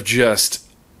kind of just,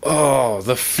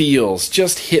 the feels,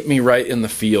 just hit me right in the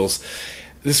feels.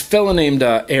 This fella named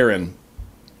Aaron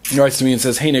writes to me and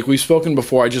says, "Hey Nick, we've spoken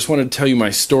before. I just wanted to tell you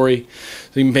my story.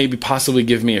 So you maybe possibly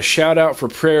give me a shout out for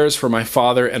prayers for my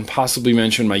father, and possibly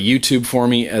mention my YouTube for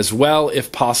me as well,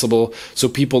 if possible, so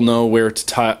people know where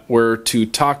to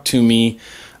talk to me.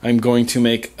 I'm going to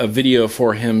make a video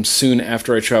for him soon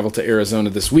after I travel to Arizona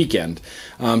this weekend."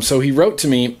 So he wrote to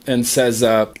me and says,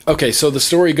 okay, so the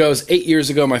story goes, 8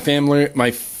 years ago,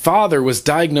 my father was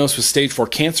diagnosed with stage 4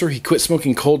 cancer. He quit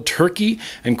smoking cold turkey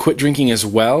and quit drinking as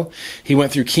well. He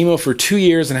went through chemo for 2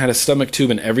 years and had a stomach tube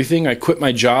and everything. I quit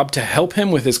my job to help him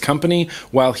with his company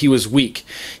while he was weak.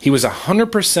 He was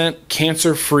 100%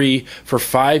 cancer-free for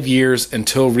 5 years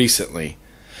until recently.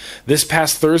 This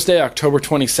past Thursday, October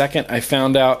 22nd, I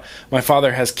found out my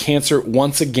father has cancer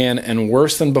once again and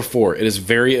worse than before. It is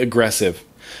very aggressive.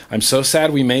 I'm so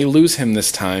sad we may lose him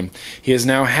this time. He has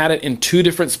now had it in 2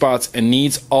 different spots and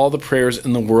needs all the prayers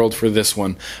in the world for this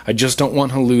one. I just don't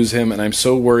want to lose him, and I'm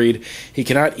so worried. He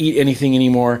cannot eat anything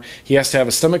anymore. He has to have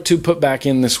a stomach tube put back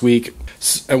in this week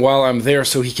while I'm there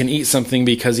so he can eat something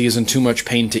because he is in too much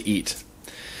pain to eat.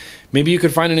 Maybe you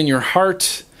could find it in your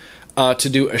heart to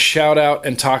do a shout out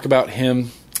and talk about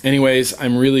him. Anyways,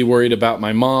 I'm really worried about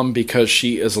my mom because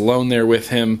she is alone there with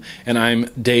him, and I'm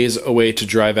days away to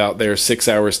drive out there 6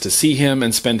 hours to see him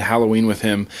and spend Halloween with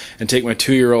him and take my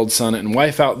 2-year-old son and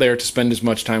wife out there to spend as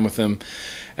much time with him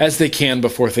as they can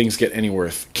before things get any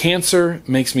worse. Cancer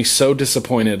makes me so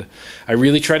disappointed. I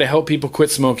really try to help people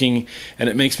quit smoking, and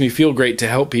it makes me feel great to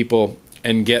help people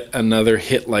and get another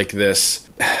hit like this.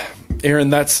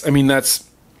 Aaron, that's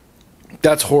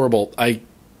horrible.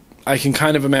 I can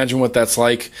kind of imagine what that's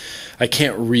like. I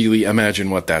can't really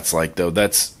imagine what that's like, though.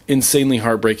 That's insanely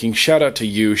heartbreaking. Shout out to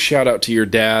you. Shout out to your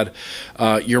dad,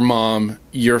 your mom,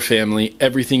 your family,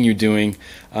 everything you're doing.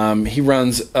 He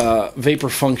runs Vapor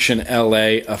Function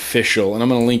LA official, and I'm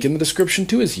going to link in the description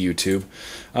to his YouTube,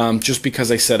 just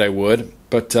because I said I would.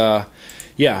 But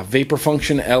yeah, Vapor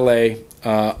Function LA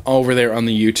over there on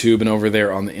the YouTube and over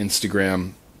there on the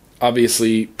Instagram.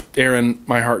 Obviously, Aaron,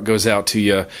 my heart goes out to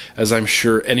you, as I'm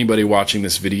sure anybody watching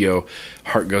this video,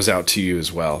 heart goes out to you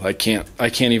as well. I can't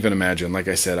even imagine. Like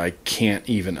I said, I can't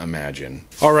even imagine.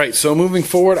 All right, so moving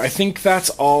forward, I think that's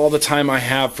all the time I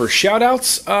have for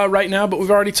shout-outs right now, but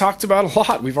we've already talked about a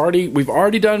lot. We've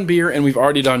already done beer, and we've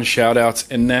already done shout-outs,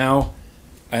 and now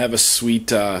I have a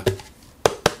sweet I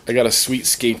got a sweet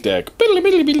skate deck.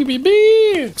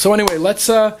 So anyway, let's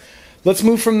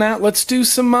move from that. Let's do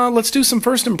some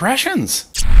first impressions.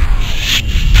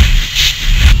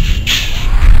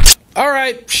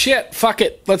 Alright, shit, fuck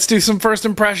it. Let's do some first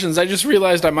impressions. I just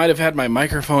realized I might have had my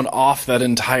microphone off that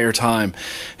entire time,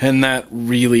 and that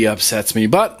really upsets me.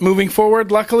 But moving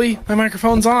forward, luckily, my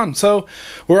microphone's on, so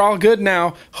we're all good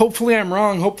now. Hopefully I'm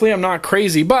wrong, hopefully I'm not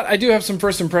crazy, but I do have some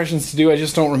first impressions to do. I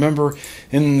just don't remember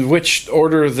in which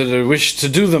order that I wish to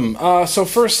do them. So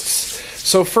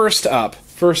first up,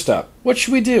 what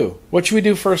should we do? What should we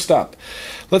do first up?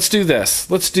 Let's do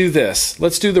this. Let's do the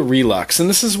Reuleaux. And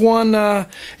this is one,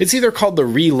 it's either called the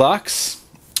Reuleaux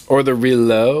or the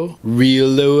Reuleaux.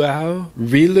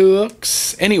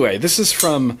 Anyway, this is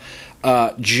from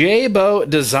JayBo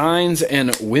Designs and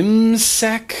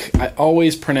Wimsec. I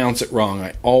always pronounce it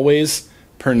wrong.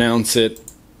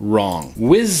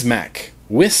 Wismec?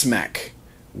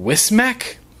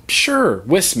 Sure,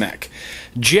 Wismec.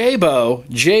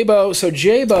 JayBo, so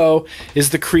JayBo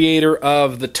is the creator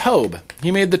of the Tobe. He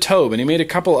made the Tobe, and he made a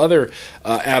couple other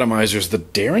atomizers. The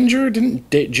Derringer? Didn't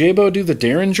JayBo do the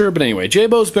Derringer? But anyway,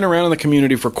 JayBo's been around in the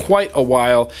community for quite a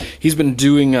while. He's been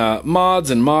doing mods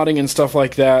and modding and stuff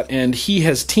like that, and he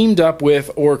has teamed up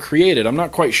with, or created, I'm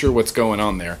not quite sure what's going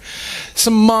on there,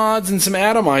 some mods and some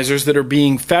atomizers that are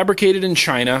being fabricated in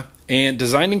China and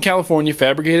designed in California,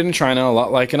 fabricated in China, a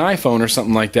lot like an iPhone or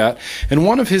something like that. And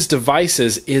one of his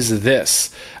devices is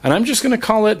this. And I'm just going to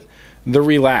call it the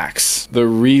Relax. The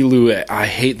Reuleaux. I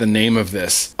hate the name of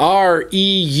this. Reuleaux.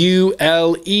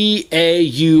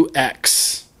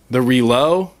 The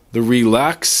Reuleaux? The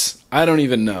Reuleaux? I don't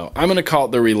even know. I'm going to call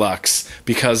it the Reuleaux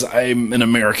because I'm an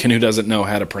American who doesn't know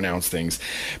how to pronounce things.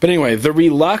 But anyway, the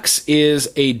Reuleaux is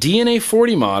a DNA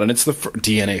 40 mod, and it's the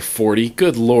DNA 40.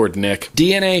 Good Lord, Nick.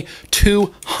 DNA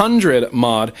 200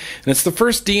 mod, and it's the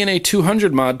first DNA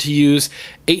 200 mod to use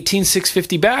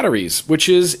 18650 batteries, which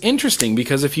is interesting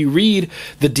because if you read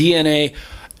the DNA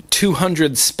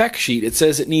 200 spec sheet, it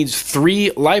says it needs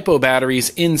 3 LiPo batteries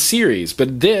in series,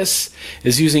 but this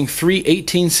is using 3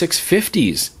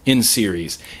 18650s in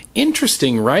series.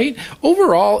 Interesting, right?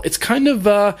 Overall, it's kind of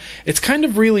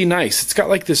really nice. It's got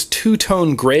like this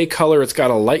two-tone gray color. It's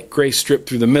got a light gray strip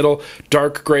through the middle,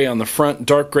 dark gray on the front,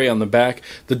 dark gray on the back.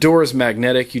 The door is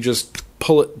magnetic. You just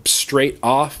pull it straight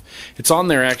off. It's on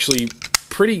there actually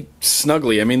pretty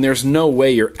snugly. I mean, there's no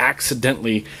way you're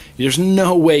accidentally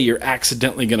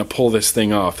going to pull this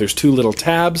thing off. There's 2 little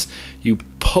tabs. You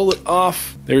pull it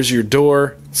off. There's your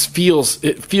door.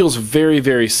 It feels very,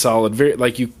 very solid. Very,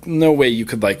 like, no way you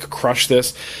could like crush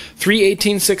this. 3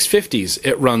 18650s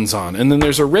it runs on. And then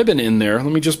there's a ribbon in there.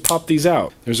 Let me just pop these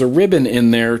out. There's a ribbon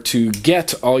in there to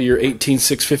get all your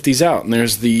 18650s out. And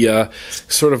there's the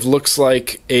sort of looks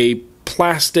like a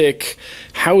plastic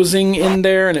housing in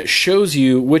there, and it shows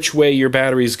you which way your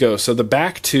batteries go. So the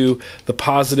back 2, the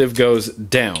positive goes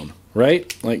down,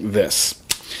 right? Like this.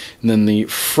 And then the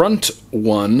front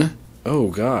one, oh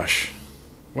gosh.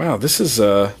 Wow, this is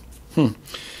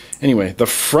Anyway, the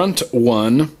front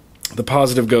one, the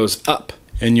positive goes up,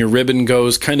 and your ribbon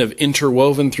goes kind of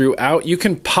interwoven throughout. You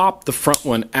can pop the front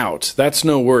one out. That's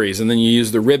no worries. And then you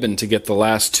use the ribbon to get the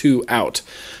last two out.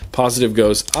 Positive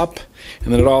goes up,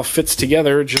 and then it all fits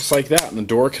together just like that. And the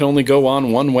door can only go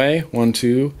on one way. 1,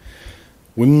 2,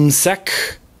 1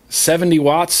 sec. 70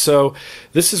 watts. So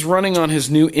this is running on his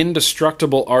new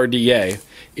indestructible RDA.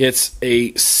 It's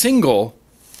a single.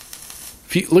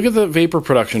 Look at the vapor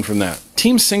production from that.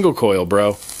 Team single coil,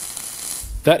 bro.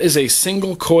 That is a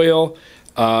single coil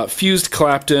fused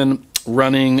Clapton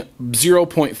running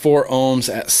 0.4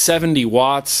 ohms at 70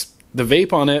 watts. The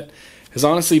vape on it has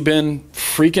honestly been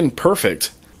freaking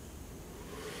perfect.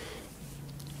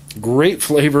 Great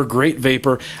flavor, great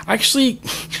vapor. Actually,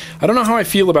 I don't know how I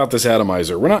feel about this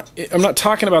atomizer. I'm not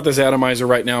talking about this atomizer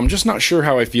right now. I'm just not sure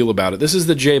how I feel about it. This is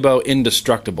the JayBo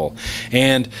Indestructible,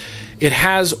 and it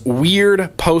has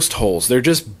weird post holes. They're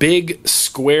just big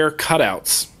square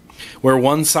cutouts where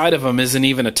one side of them isn't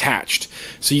even attached.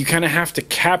 So you kind of have to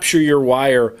capture your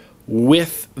wire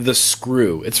with the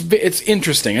screw. It's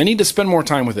interesting. I need to spend more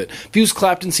time with it. Fused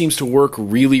Clapton seems to work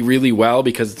really, really well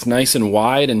because it's nice and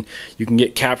wide and you can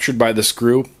get captured by the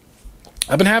screw.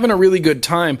 I've been having a really good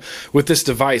time with this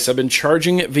device. I've been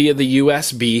charging it via the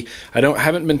USB. I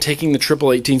haven't been taking the triple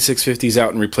 18650s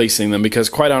out and replacing them because,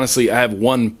 quite honestly, I have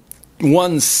one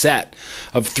set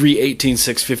of 3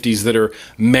 18650s that are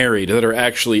married, that are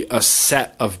actually a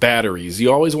set of batteries.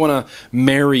 You always want to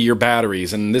marry your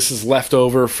batteries, and this is left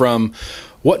over from,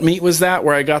 what meet was that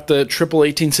where I got the triple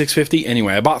 18650?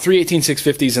 Anyway, I bought 3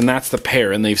 18650s, and that's the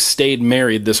pair, and they've stayed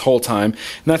married this whole time,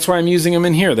 and that's why I'm using them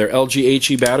in here. They're LG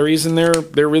HE batteries, and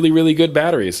they're really, really good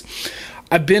batteries.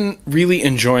 I've been really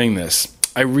enjoying this.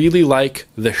 I really like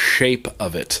the shape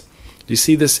of it. Do you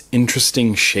see this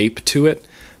interesting shape to it?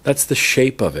 That's the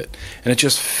shape of it, and it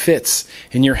just fits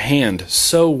in your hand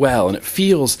so well, and it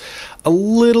feels a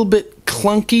little bit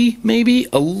clunky, maybe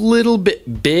a little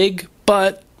bit big,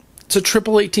 but it's a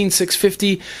triple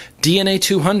 18650 DNA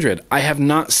 200. I have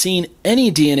not seen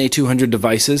any DNA 200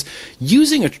 devices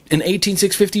using an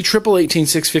 18650 triple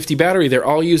 18650 battery. They're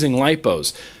all using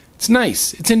LiPos. It's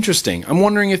nice. It's interesting. I'm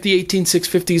wondering if the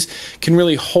 18650s can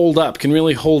really hold up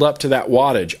to that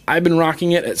wattage. I've been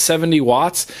rocking it at 70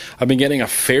 watts. I've been getting a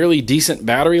fairly decent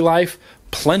battery life,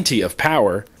 plenty of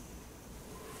power.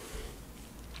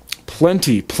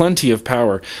 Plenty of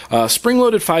power.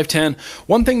 Spring-loaded 510.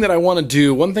 One thing that I want to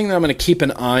do, one thing that I'm going to keep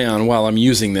an eye on while I'm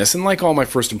using this, and like all my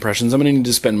first impressions, I'm going to need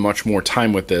to spend much more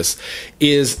time with this,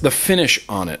 is the finish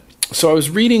on it. So I was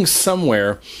reading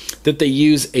somewhere that they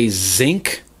use a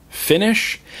zinc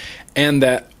finish, and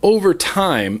that over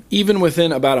time, even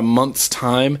within about a month's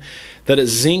time, that a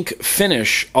zinc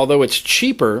finish, although it's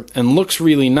cheaper and looks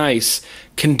really nice,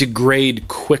 can degrade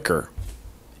quicker.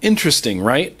 Interesting,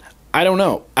 right? I don't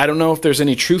know. I don't know if there's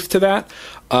any truth to that.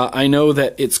 I know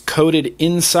that it's coated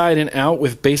inside and out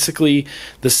with basically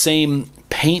the same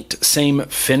paint, same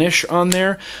finish on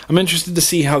there. I'm interested to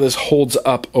see how this holds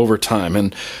up over time.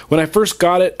 And when I first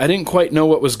got it, I didn't quite know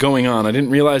what was going on. I didn't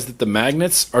realize that the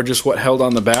magnets are just what held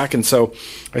on the back. And so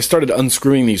I started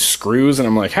unscrewing these screws, and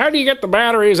I'm like, how do you get the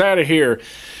batteries out of here?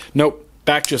 Nope.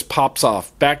 Back just pops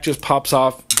off. Back just pops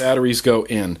off. Batteries go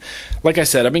in. Like I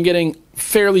said, I've been getting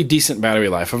fairly decent battery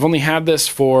life. I've only had this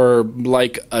for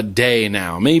like a day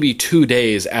now, maybe 2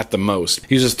 days at the most.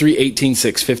 It uses 3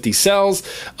 18650 cells,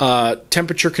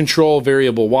 temperature control,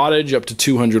 variable wattage up to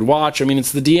 200 watts. I mean,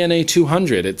 it's the DNA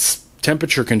 200. It's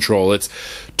temperature control. It's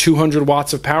 200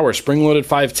 watts of power. Spring-loaded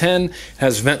 510,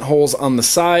 has vent holes on the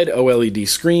side, OLED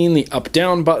screen, the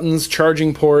up-down buttons,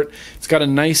 charging port. It's got a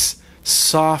nice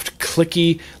soft,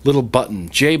 clicky little button.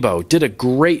 JayBo did a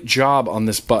great job on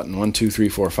this button. 1, 2, 3,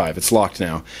 4, 5. It's locked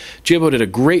now. JayBo did a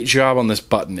great job on this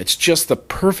button. It's just the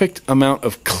perfect amount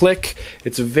of click.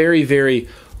 It's very, very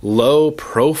low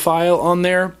profile on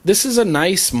there. This is a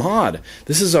nice mod.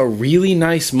 This is a really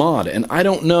nice mod, and I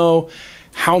don't know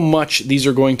how much these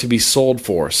are going to be sold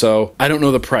for, so I don't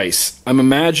know the price. I'm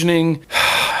imagining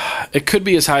it could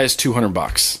be as high as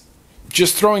 $200.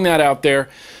 Just throwing that out there.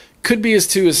 Could be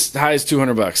as high as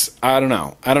 $200. I don't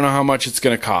know. I don't know how much it's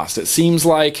going to cost. It seems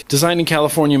like designed in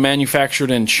California, manufactured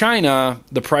in China,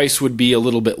 the price would be a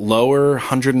little bit lower,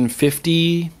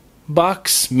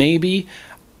 $150 maybe.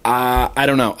 I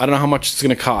don't know. I don't know how much it's going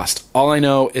to cost. All I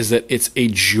know is that it's a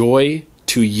joy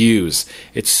to use.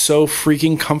 It's so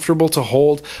freaking comfortable to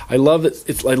hold. I love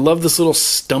it. I love this little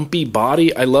stumpy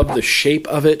body. I love the shape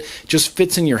of it. It just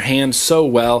fits in your hand so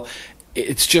well.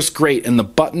 It's just great. And the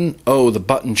button, oh, the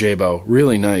button, JayBo,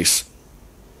 really nice.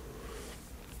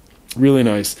 Really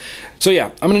nice. So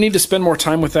yeah, I'm going to need to spend more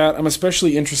time with that. I'm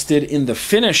especially interested in the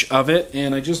finish of it,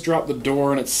 and I just dropped the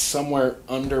door and it's somewhere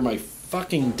under my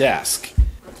fucking desk.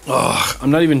 Ugh,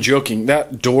 I'm not even joking.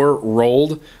 That door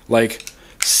rolled like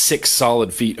 6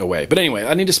 solid feet away. But anyway,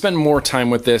 I need to spend more time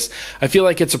with this. I feel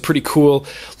like it's a pretty cool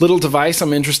little device.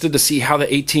 I'm interested to see how the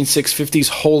 18650s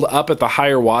hold up at the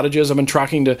higher wattages. I've been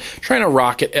trying to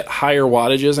rock it at higher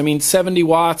wattages. I mean, 70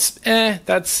 watts,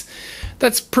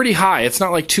 that's pretty high. It's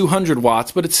not like 200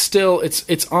 watts, but it's still,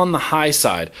 it's on the high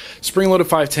side. Spring-loaded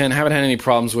 510, haven't had any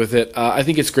problems with it. I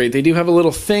think it's great. They do have a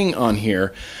little thing on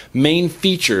here. Main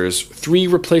features, 3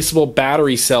 replaceable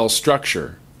battery cell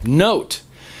structure. Note,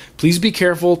 please be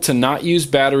careful to not use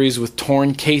batteries with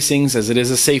torn casings as it is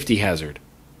a safety hazard.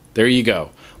 There you go.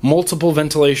 Multiple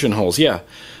ventilation holes. Yeah,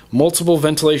 multiple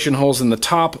ventilation holes in the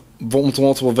top,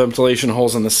 multiple ventilation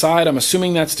holes on the side. I'm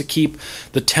assuming that's to keep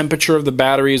the temperature of the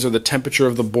batteries or the temperature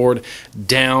of the board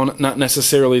down. Not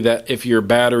necessarily that if your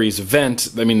batteries vent,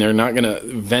 I mean, they're not going to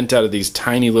vent out of these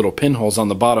tiny little pinholes on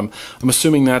the bottom. I'm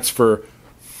assuming that's for...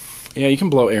 Yeah, you can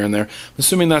blow air in there. I'm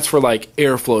assuming that's for like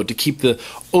airflow to keep the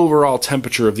overall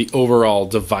temperature of the overall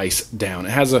device down. It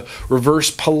has a reverse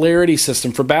polarity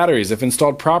system for batteries. If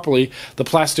installed properly, the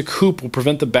plastic hoop will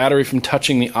prevent the battery from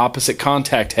touching the opposite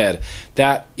contact head.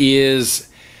 That is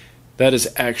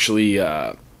actually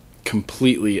a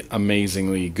completely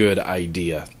amazingly good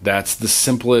idea. That's the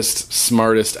simplest,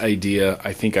 smartest idea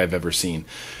I think I've ever seen.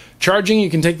 Charging, you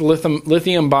can take the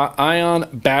lithium-ion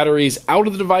batteries out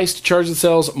of the device to charge the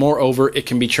cells. Moreover, it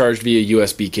can be charged via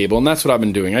USB cable, and that's what I've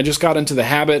been doing. I just got into the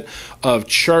habit of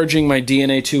charging my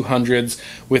DNA 200s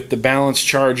with the balance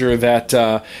charger that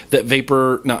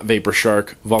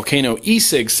Volcano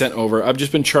e-cig sent over. I've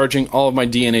just been charging all of my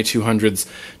DNA 200s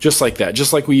just like that,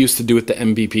 just like we used to do with the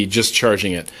MVP, just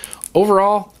charging it.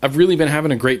 Overall, I've really been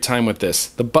having a great time with this.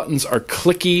 The buttons are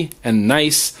clicky and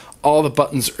nice. All the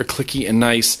buttons are clicky and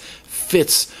nice.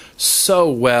 Fits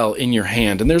so well in your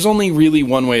hand. And there's only really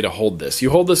one way to hold this. You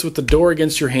hold this with the door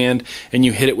against your hand and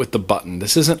you hit it with the button.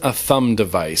 This isn't a thumb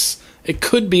device. It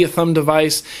could be a thumb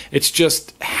device. It's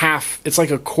just half, it's like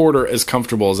a quarter as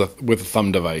comfortable as with a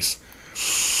thumb device.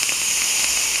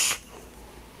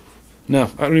 No,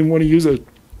 I don't even want to use it.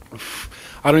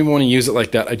 I don't even want to use it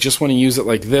like that. I just want to use it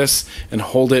like this and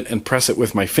hold it and press it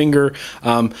with my finger.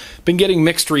 Been getting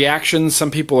mixed reactions. Some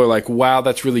people are like, wow,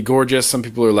 that's really gorgeous. Some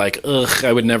people are like, ugh,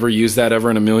 I would never use that ever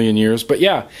in a million years. But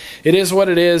yeah, it is what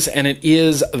it is, and it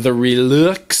is the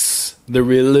Reuleaux.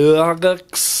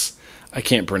 I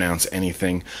can't pronounce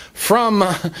anything. From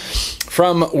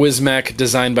Wismec,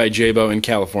 designed by JayBo in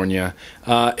California.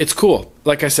 It's cool.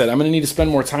 Like I said, I'm going to need to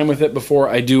spend more time with it before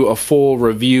I do a full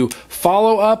review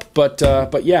follow-up. But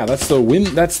yeah, that's the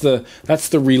Reuleaux.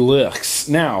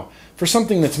 Now, for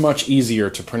something that's much easier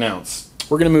to pronounce,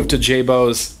 we're going to move to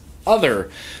JayBo's other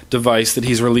device that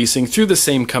he's releasing through the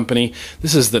same company.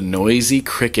 This is the Noisy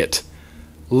Cricket.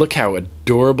 Look how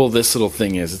adorable this little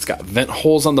thing is. It's got vent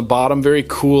holes on the bottom, very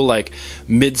cool, like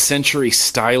mid-century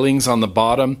stylings on the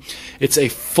bottom. It's a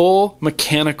full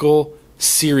mechanical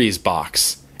series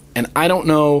box, and I don't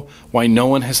know why no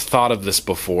one has thought of this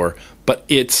before, but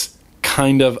it's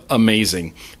kind of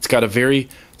amazing. It's got a very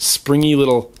springy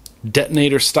little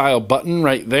detonator-style button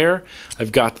right there.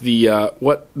 I've got the,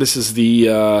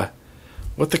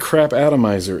 what the crap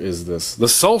atomizer is this? The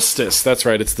Solstice. That's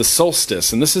right, it's the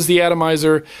Solstice. And this is the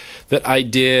atomizer that I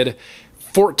did.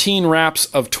 14 wraps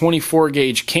of 24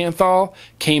 gauge Canthal.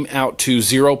 Came out to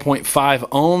 0.5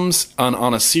 ohms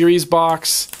on a series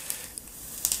box.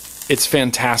 It's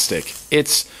fantastic.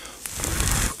 It's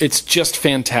just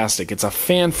fantastic. It's a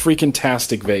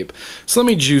fan-freaking-tastic vape. So let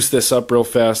me juice this up real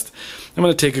fast. I'm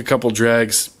going to take a couple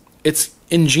drags. It's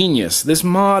ingenious. This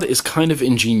mod is kind of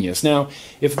ingenious. Now,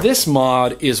 if this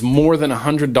mod is more than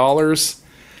 $100,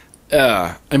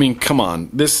 I mean, come on.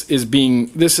 This is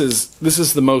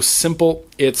the most simple.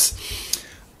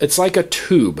 It's like a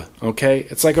tube, okay?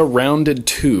 It's like a rounded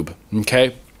tube,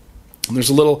 okay? And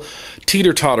there's a little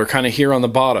teeter-totter kind of here on the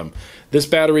bottom. This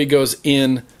battery goes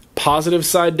in positive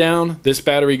side down. This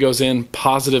battery goes in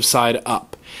positive side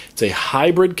up. It's a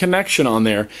hybrid connection on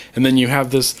there, and then you have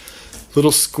this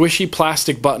little squishy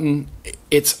plastic button.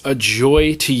 It's a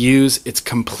joy to use. It's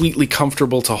completely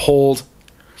comfortable to hold.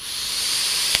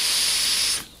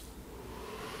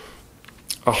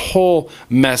 A whole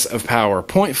mess of power.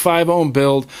 0.5 ohm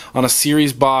build on a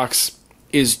series box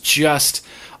is just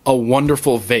a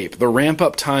wonderful vape. The ramp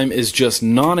up time is just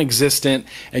non-existent,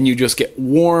 and you just get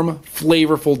warm,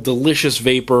 flavorful, delicious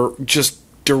vapor just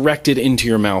directed into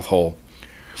your mouth hole.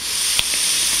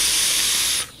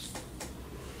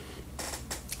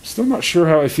 Still not sure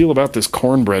how I feel about this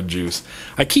cornbread juice.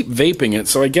 I keep vaping it,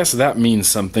 so I guess that means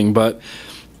something, but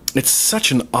it's such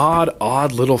an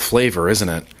odd little flavor, isn't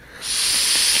it?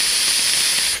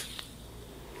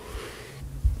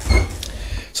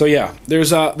 So yeah,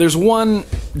 there's one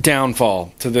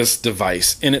downfall to this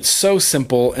device, and it's so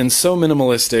simple and so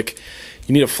minimalistic.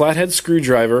 You need a flathead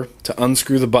screwdriver to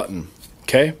unscrew the button,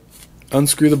 okay?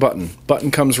 Unscrew the button.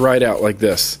 Button comes right out like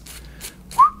this.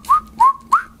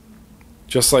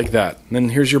 Just like that. And then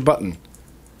here's your button.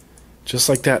 Just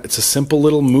like that. It's a simple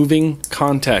little moving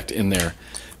contact in there.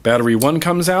 Battery 1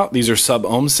 comes out. These are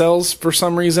sub-ohm cells for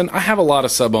some reason. I have a lot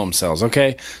of sub-ohm cells,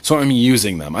 okay? So I'm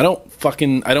using them. I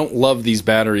don't love these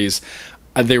batteries.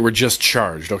 They were just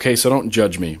charged, okay? So don't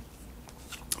judge me.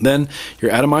 Then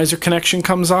your atomizer connection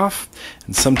comes off,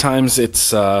 and sometimes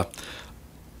it's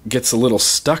gets a little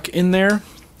stuck in there.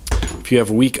 If you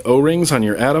have weak O-rings on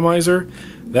your atomizer,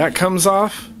 that comes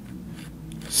off.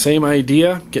 Same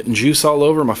idea, getting juice all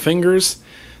over my fingers.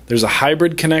 There's a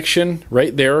hybrid connection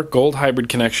right there, gold hybrid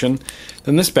connection.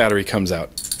 Then this battery comes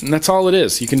out, and that's all it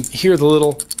is. You can hear the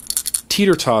little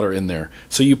teeter-totter in there.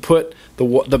 So you put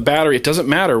the battery, it doesn't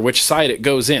matter which side it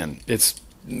goes in. It's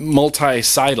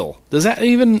multi-sidal. Is that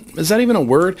even a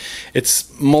word? It's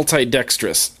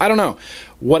multidextrous. I don't know.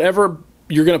 Whatever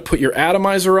you're going to put your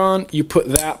atomizer on, you put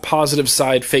that positive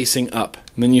side facing up,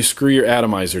 and then you screw your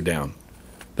atomizer down.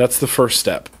 That's the first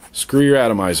step. Screw your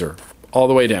atomizer all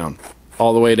the way down,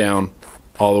 all the way down,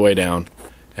 all the way down,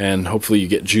 and hopefully you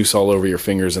get juice all over your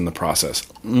fingers in the process.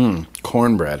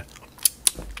 Cornbread.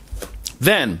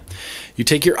 Then you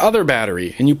take your other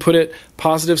battery and you put it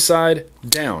positive side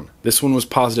down. This one was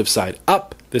positive side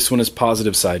up. This one is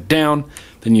positive side down.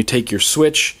 Then you take your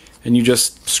switch and you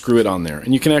just screw it on there.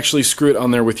 And you can actually screw it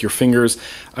on there with your fingers.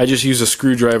 I just use a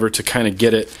screwdriver to kind of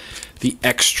get it the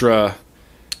extra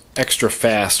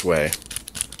fast way.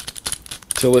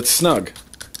 Till it's snug.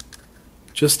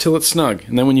 Just till it's snug.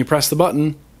 And then when you press the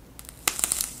button,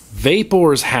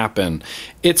 vapors happen.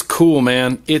 It's cool,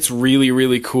 man. It's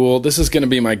really cool. This is going to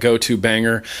be my go-to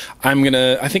banger. I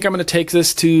think I'm gonna take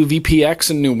this to VPX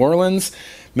in New Orleans,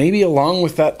 maybe along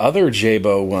with that other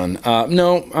JayBo one.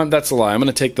 No, that's a lie. I'm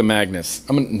gonna take the Magnum.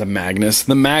 I'm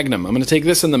gonna take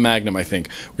this in the Magnum, I think.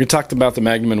 We're gonna talk about the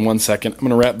Magnum in 1 second. I'm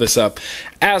gonna wrap this up.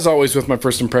 As always with my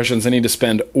first impressions, I need to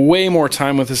spend way more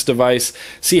time with this device,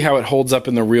 see how it holds up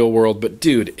in the real world, but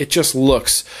dude, it just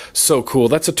looks so cool.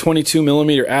 That's a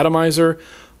 22mm atomizer,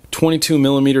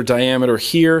 22mm diameter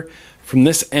here. From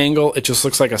this angle, it just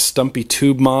looks like a stumpy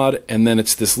tube mod, and then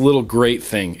it's this little great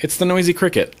thing. It's the Noisy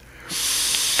Cricket.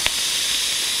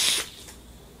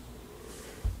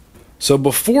 So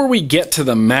before we get to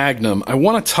the Magnum, I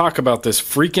want to talk about this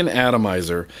freaking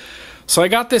atomizer. So I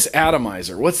got this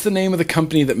atomizer. What's the name of the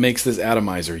company that makes this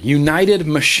atomizer? United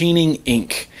Machining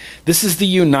Inc. This is the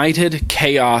United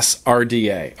Chaos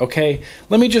RDA, okay?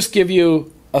 Let me just give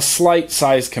you a slight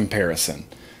size comparison.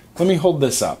 Let me hold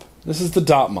this up. This is the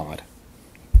Dot Mod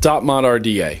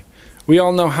RDA. We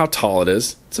all know how tall it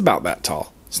is. It's about that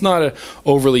tall. It's not an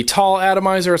overly tall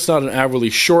atomizer. It's not an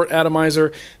overly short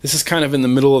atomizer. This is kind of in the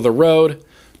middle of the road.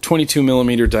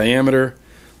 22mm diameter.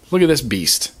 Look at this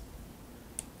beast.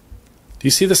 Do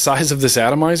you see the size of this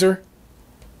atomizer?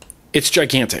 It's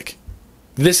gigantic.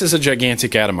 This is a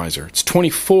gigantic atomizer. It's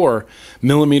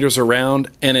 24mm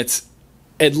around, and it's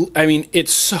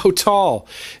so tall.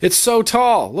 It's so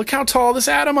tall. Look how tall this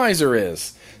atomizer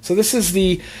is. So this is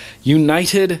the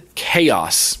United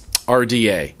Chaos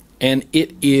RDA. And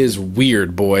it is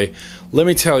weird, boy. Let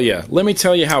me tell you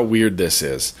how weird this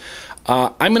is.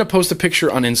 I'm going to post a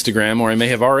picture on Instagram, or I may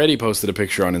have already posted a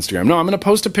picture on Instagram. No, I'm going to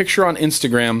post a picture on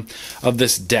Instagram of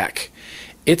this deck.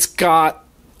 It's got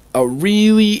a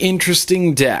really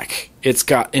interesting deck. It's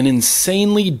got an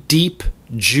insanely deep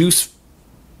juice,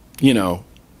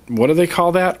 what do they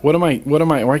call that?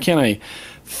 Why can't I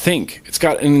think? It's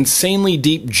got an insanely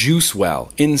deep juice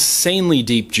well, and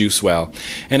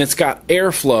it's got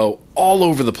airflow all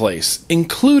over the place,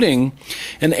 including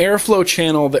an airflow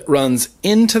channel that runs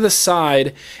into the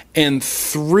side and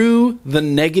through the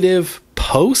negative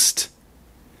post.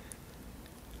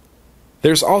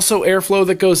 There's also airflow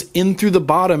that goes in through the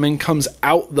bottom and comes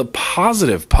out the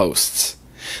positive posts.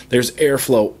 There's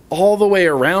airflow all the way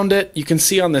around it. You can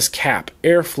see on this cap,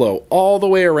 airflow all the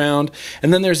way around.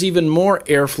 And then there's even more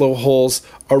airflow holes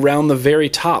around the very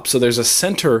top. So there's a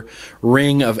center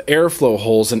ring of airflow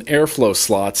holes and airflow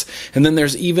slots. And then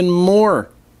there's even more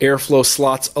airflow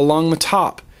slots along the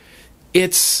top.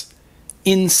 It's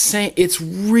insane. It's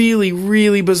really,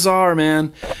 really bizarre,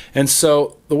 man. And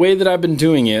so the way that I've been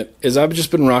doing it is I've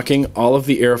just been rocking all of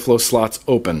the airflow slots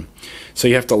open. So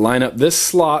you have to line up this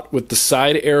slot with the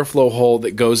side airflow hole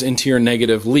that goes into your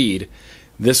negative lead.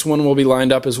 This one will be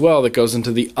lined up as well that goes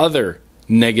into the other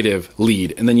negative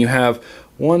lead. And then you have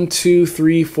 1, 2,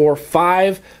 3, 4,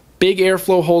 5 big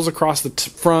airflow holes across the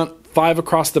front, 5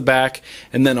 across the back,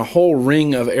 and then a whole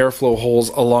ring of airflow holes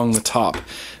along the top.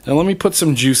 Now let me put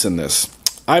some juice in this.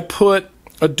 I put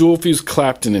a dual fuse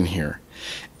Clapton in here,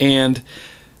 and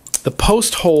the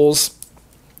post holes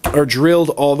are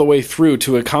drilled all the way through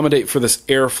to accommodate for this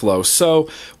airflow. So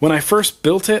when I first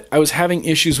built it, I was having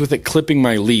issues with it clipping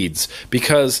my leads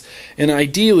because, and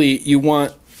ideally you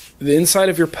want the inside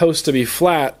of your post to be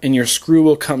flat and your screw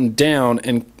will come down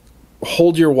and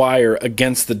hold your wire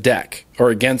against the deck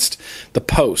or against the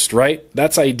post, right?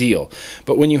 That's ideal.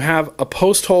 But when you have a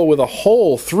post hole with a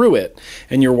hole through it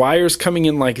and your wire's coming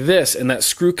in like this and that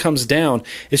screw comes down,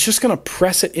 it's just going to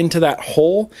press it into that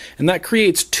hole, and that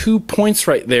creates 2 points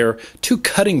right there, 2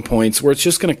 cutting points where it's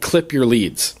just going to clip your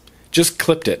leads. Just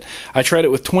clipped it. I tried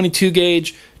it with 22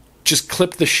 gauge, just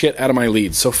clipped the shit out of my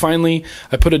leads. So finally,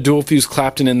 I put a dual fuse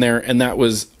Clapton in there, and that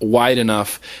was wide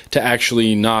enough to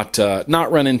actually not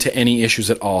run into any issues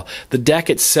at all. The deck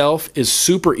itself is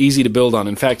super easy to build on.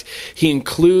 In fact, he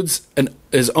includes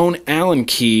his own Allen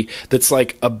key that's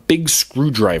like a big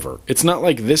screwdriver. It's not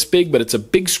like this big, but it's a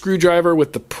big screwdriver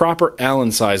with the proper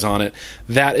Allen size on it.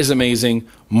 That is amazing.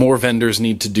 More vendors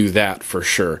need to do that for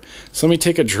sure. So let me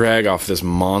take a drag off this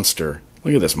monster.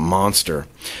 Look at this monster.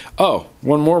 Oh,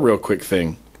 one more real quick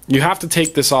thing. You have to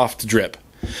take this off to drip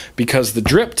because the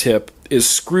drip tip is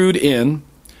screwed in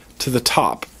to the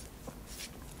top.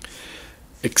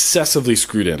 Excessively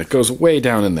screwed in. It goes way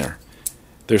down in there.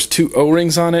 There's 2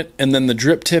 O-rings on it, and then the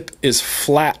drip tip is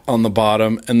flat on the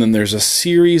bottom, and then there's a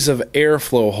series of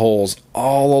airflow holes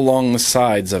all along the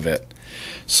sides of it.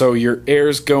 So your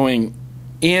air's going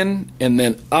in and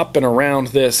then up and around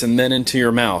this and then into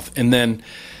your mouth. And then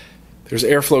there's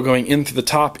airflow going in through the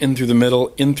top, in through the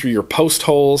middle, in through your post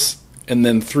holes, and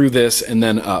then through this, and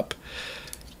then up.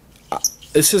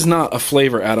 This is not a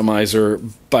flavor atomizer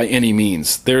by any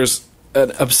means. There's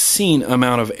an obscene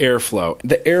amount of airflow.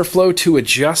 The airflow to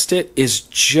adjust it is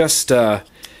just,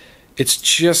 it's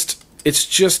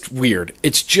just weird.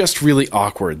 It's just really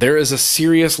awkward. There is a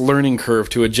serious learning curve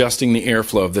to adjusting the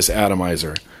airflow of this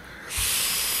atomizer.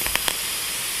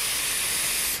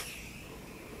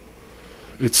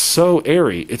 It's so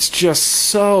airy. It's just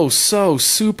so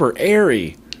super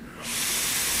airy.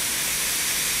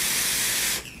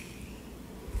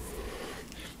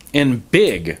 And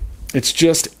big. It's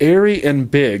just airy and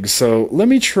big. So let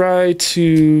me try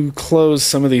to close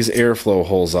some of these airflow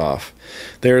holes off.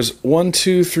 There's 1,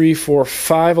 2, 3, 4,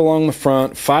 5 along the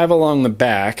front, 5 along the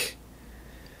back.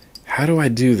 How do I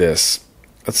do this?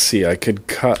 Let's see. I could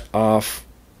cut off.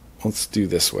 Let's do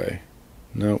this way.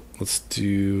 No, let's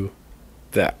do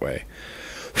that way.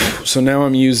 So now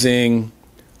I'm using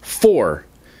 4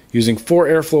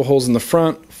 airflow holes in the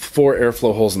front, 4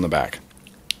 airflow holes in the back.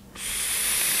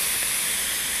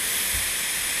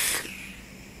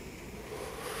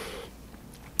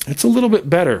 It's a little bit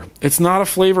better. It's not a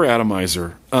flavor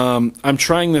atomizer. I'm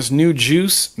trying this new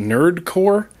juice,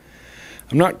 Nerdcore.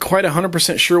 I'm not quite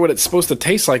 100% sure what it's supposed to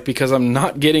taste like because I'm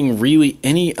not getting really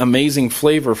any amazing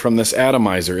flavor from this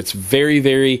atomizer. It's very,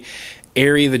 very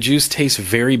airy. The juice tastes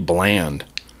very bland.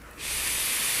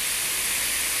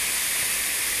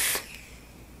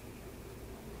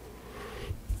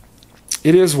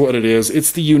 It is what it is.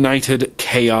 It's the United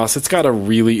Chaos. It's got a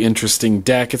really interesting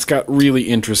deck. It's got really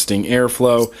interesting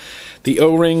airflow. The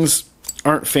O-rings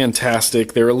aren't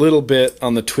fantastic. They're a little bit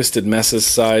on the Twisted Messes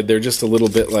side. They're just a little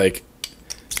bit like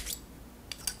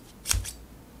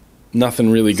nothing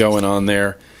really going on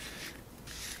there.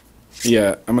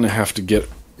 Yeah, I'm going to have to get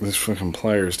these fucking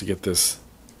pliers to get this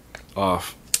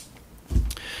off.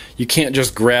 You can't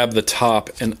just grab the top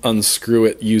and unscrew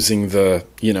it using the,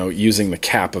 using the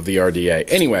cap of the RDA.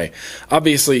 Anyway,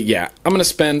 obviously, yeah, I'm going to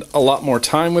spend a lot more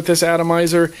time with this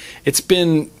atomizer. It's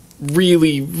been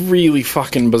really, really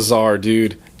fucking bizarre,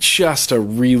 dude. Just a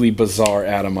really bizarre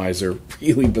atomizer.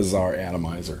 Really bizarre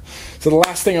atomizer. So the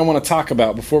last thing I want to talk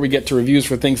about before we get to reviews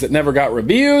for things that never got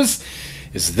reviews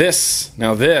is this.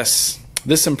 Now this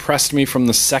impressed me from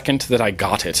the second that I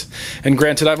got it. And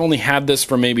granted, I've only had this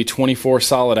for maybe 24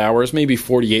 solid hours, maybe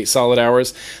 48 solid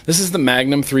hours. This is the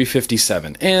Magnum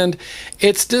 357, and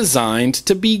it's designed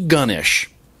to be gunnish.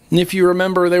 And if you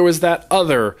remember, there was that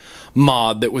other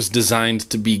mod that was designed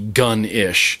to be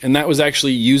gun-ish, and that was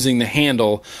actually using the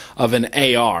handle of an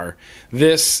AR.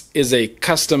 This is a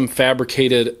custom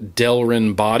fabricated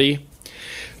Delrin body.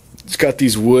 It's got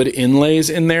these wood inlays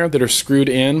in there that are screwed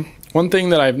in. One thing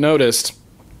that I've noticed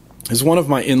is one of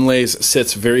my inlays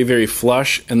sits very, very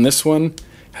flush, and this one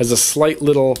has a slight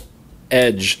little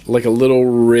edge, like a little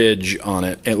ridge on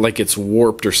it, like it's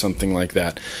warped or something like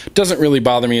that. It doesn't really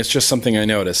bother me, it's just something I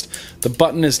noticed. The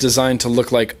button is designed to look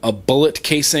like a bullet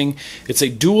casing. It's a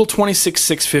dual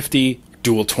 26650,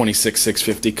 dual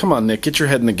 26650. Come on, Nick, get your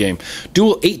head in the game.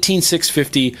 Dual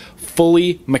 18650,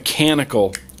 fully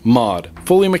mechanical mod.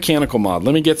 Fully mechanical mod.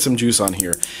 Let me get some juice on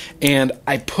here. And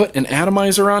I put an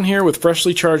atomizer on here with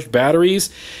freshly charged batteries,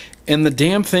 and the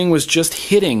damn thing was just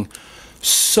hitting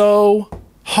so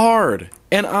hard.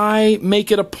 And I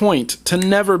make it a point to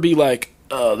never be like,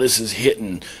 oh, this is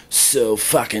hitting so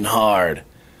fucking hard.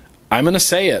 I'm gonna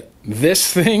say it.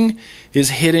 This thing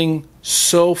is hitting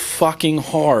so fucking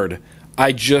hard.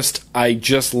 I just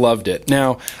loved it.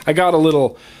 Now, I got a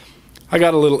little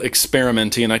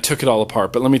experimenty and I took it all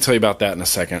apart, but let me tell you about that in a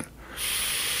second.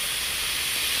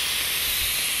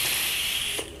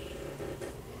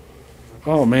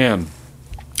 Oh man,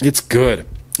 it's good.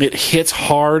 It hits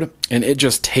hard and it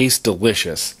just tastes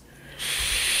delicious.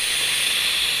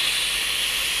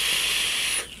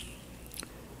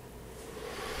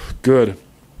 Good.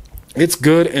 It's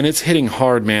good and it's hitting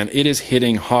hard, man. It is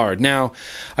hitting hard. Now,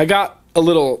 I got a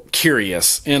little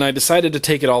curious and I decided to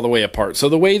take it all the way apart. So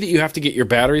the way that you have to get your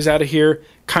batteries out of here,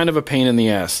 kind of a pain in the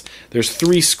ass. There's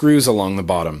 3 screws along the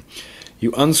bottom.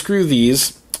 You unscrew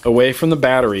these away from the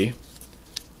battery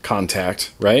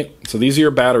contact, right? So these are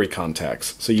your battery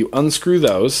contacts. So you unscrew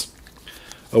those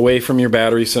away from your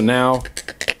battery. So now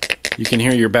you can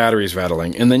hear your batteries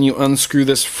rattling. And then you unscrew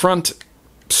this front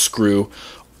screw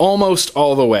almost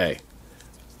all the way.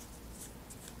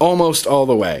 Almost all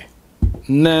the way.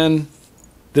 And then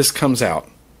this comes out.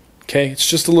 Okay? It's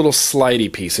just a little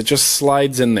slidey piece. It just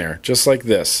slides in there, just like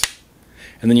this.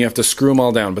 And then you have to screw them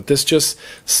all down. But this just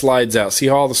slides out. See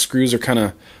how all the screws are kind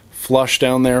of flush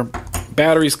down there?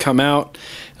 Batteries come out.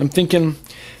 I'm thinking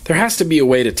there has to be a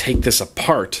way to take this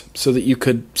apart so that you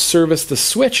could service the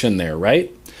switch in there,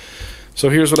 right? So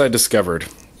here's what I discovered.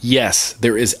 Yes,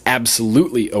 there is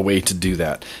absolutely a way to do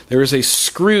that. There is a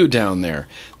screw down there,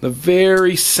 the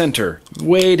very center,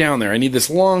 way down there. I need this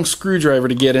long screwdriver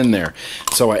to get in there.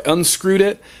 So I unscrewed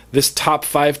it. This top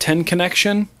 510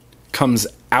 connection comes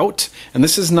out, and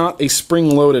this is not a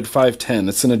spring-loaded 510.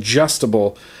 It's an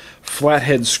adjustable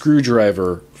flathead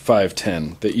screwdriver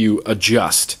 510 that you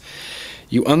adjust.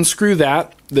 You unscrew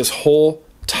that, this whole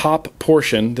top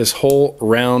portion, this whole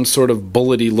round sort of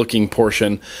bullety looking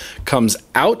portion comes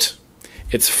out.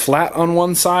 It's flat on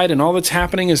one side, and all that's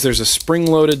happening is there's a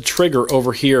spring-loaded trigger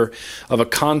over here of a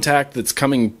contact that's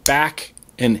coming back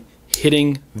and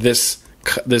hitting this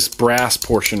brass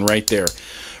portion right there.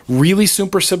 Really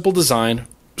super simple design.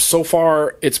 So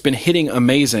far, it's been hitting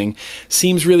amazing.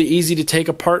 Seems really easy to take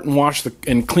apart and wash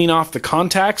and clean off the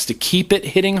contacts to keep it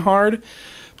hitting hard.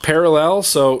 Parallel,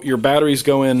 so your batteries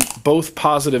go in both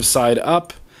positive side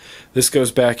up. This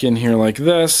goes back in here like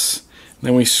this.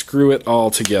 Then we screw it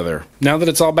all together. Now that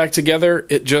it's all back together,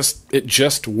 it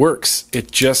just works.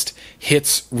 It just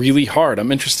hits really hard.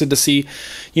 I'm interested to see,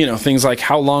 things like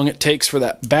how long it takes for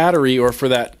that battery or for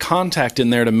that contact in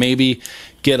there to maybe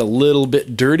get a little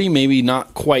bit dirty, maybe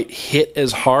not quite hit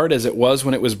as hard as it was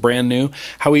when it was brand new.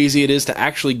 How easy it is to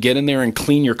actually get in there and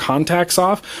clean your contacts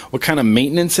off. What kind of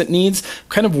maintenance it needs. I'm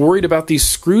kind of worried about these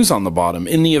screws on the bottom.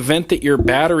 In the event that your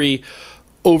battery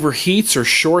overheats or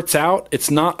shorts out,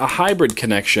 it's not a hybrid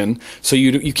connection, so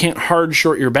you can't hard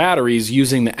short your batteries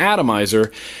using the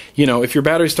atomizer. If your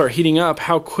batteries start heating up,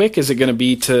 how quick is it going to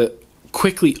be to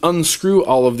quickly unscrew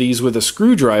all of these with a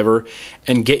screwdriver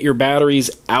and get your batteries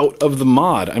out of the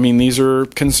mod? I mean, these are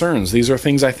concerns. These are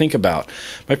things I think about.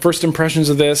 My first impressions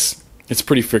of this, it's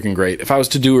pretty freaking great. If I was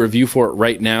to do a review for it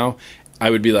right now,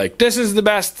 I would be like, this is the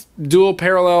best dual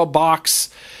parallel box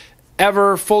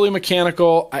ever, fully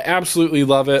mechanical. I absolutely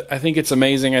love it. I think it's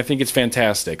amazing. I think it's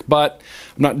fantastic. But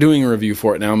I'm not doing a review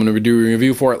for it now. I'm going to do a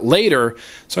review for it later,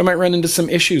 so I might run into some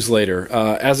issues later.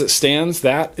 As it stands,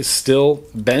 that is still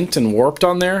bent and warped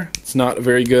on there. It's not a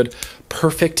very good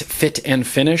perfect fit and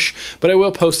finish, but I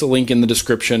will post a link in the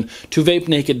description to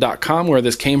vapenaked.com where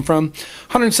this came from.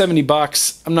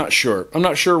 $170. I'm not sure. I'm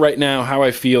not sure right now how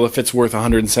I feel if it's worth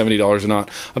 $170 or not.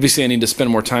 Obviously, I need to spend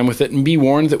more time with it, and be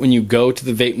warned that when you go to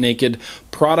the Vape Naked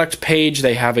product page,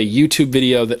 they have a YouTube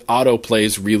video that auto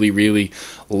plays really, really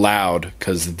loud,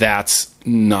 because that's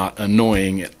not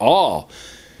annoying at all.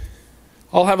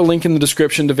 I'll have a link in the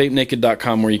description to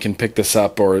vapenaked.com where you can pick this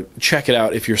up or check it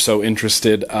out if you're so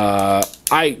interested.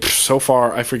 So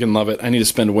far, I freaking love it. I need to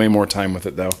spend way more time with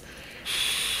it, though.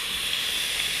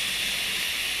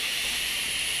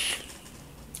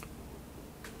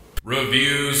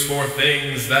 Reviews for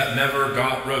things that never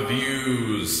got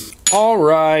reviews.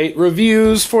 Alright,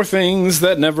 reviews for things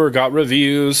that never got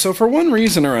reviews. So for one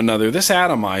reason or another, this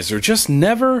atomizer just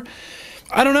never...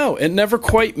 I don't know, it never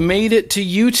quite made it to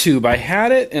YouTube. I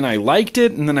had it, and I liked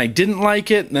it, and then I didn't like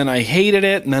it, and then I hated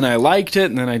it, and then I liked it,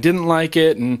 and then I didn't like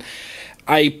it, and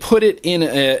I put it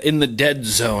in the dead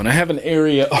zone. I have an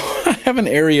area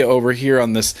over here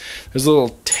on this. There's a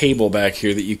little table back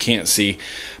here that you can't see,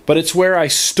 but it's where I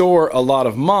store a lot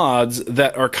of mods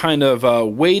that are kind of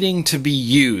waiting to be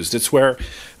used. It's where,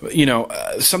 you know,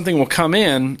 something will come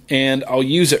in and I'll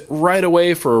use it right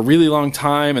away for a really long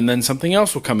time, and then something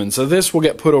else will come in. So this will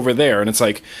get put over there, and it's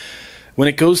like, when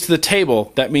it goes to the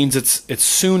table, that means it's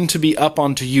soon to be up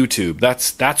onto YouTube.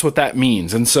 That's what that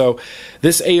means. And so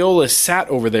this Aeolus sat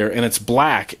over there, and it's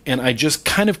black, and I just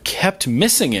kind of kept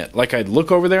missing it. Like, I'd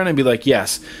look over there and I'd be like,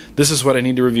 yes, this is what I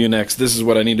need to review next. This is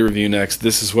what I need to review next.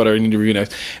 This is what I need to review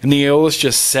next. And the Aeolus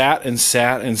just sat and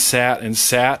sat and sat and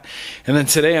sat. And then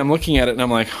today I'm looking at it and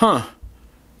I'm like, huh,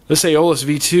 this Aeolus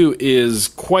V2 is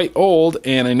quite old,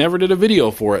 and I never did a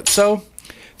video for it. So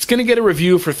it's going to get a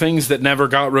review for things that never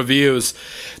got reviews.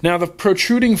 Now, the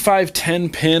protruding 510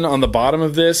 pin on the bottom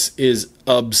of this is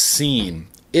obscene.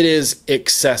 It is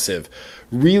excessive.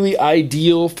 Really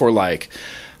ideal for like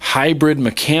hybrid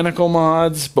mechanical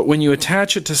mods, but when you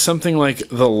attach it to something like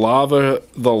the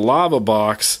lava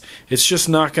box, it's just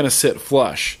not going to sit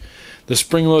flush. The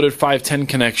spring-loaded 510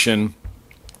 connection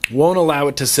won't allow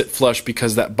it to sit flush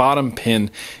because that bottom pin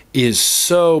is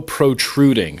so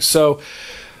protruding. So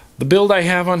the build I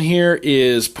have on here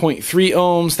is 0.3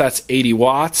 ohms, that's 80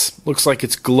 watts. Looks like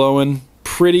it's glowing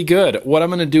pretty good. What I'm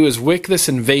going to do is wick this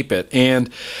and vape it. And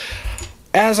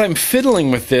as I'm fiddling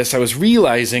with this, I was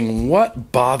realizing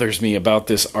what bothers me about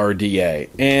this RDA.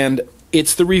 And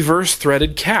it's the reverse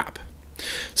threaded cap.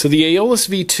 So the Aeolus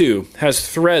V2 has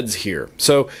threads here.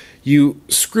 So you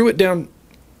screw it down.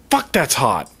 Fuck, that's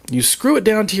hot. You screw it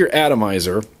down to your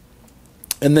atomizer,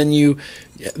 and then the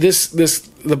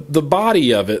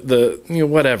body of it,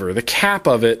 the cap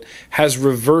of it has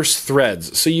reverse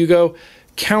threads. So you go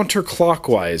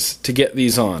counterclockwise to get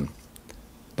these on,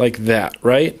 like that,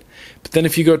 right? But then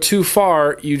if you go too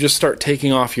far, you just start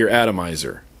taking off your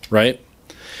atomizer, right?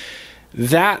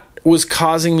 That was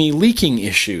causing me leaking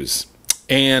issues.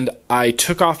 And I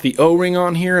took off the O-ring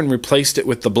on here and replaced it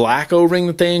with the black O-ring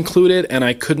that they included, and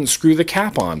I couldn't screw the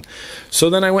cap on. So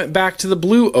then I went back to the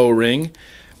blue O-ring,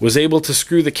 was able to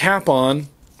screw the cap on,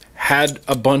 had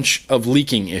a bunch of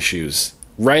leaking issues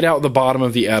right out the bottom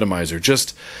of the atomizer.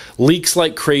 Just leaks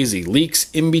like crazy.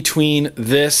 Leaks in between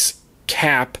this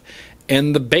cap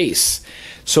and the base.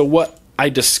 So what I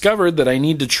discovered that I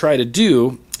need to try to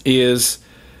do is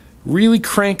really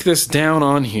crank this down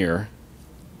on here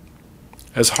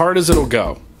as hard as it'll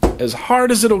go. As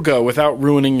hard as it'll go without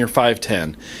ruining your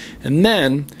 510. And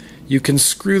then you can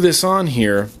screw this on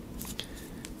here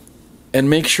and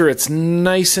make sure it's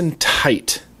nice and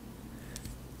tight.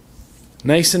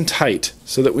 Nice and tight,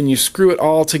 so that when you screw it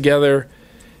all together,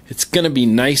 it's going to be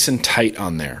nice and tight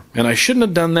on there. And I shouldn't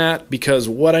have done that, because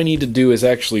what I need to do is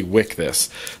actually wick this.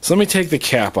 So let me take the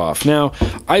cap off. Now,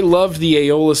 I loved the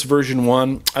Aeolus version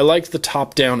 1. I liked the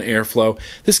top-down airflow.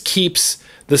 This keeps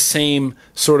the same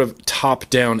sort of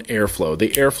top-down airflow. The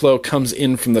airflow comes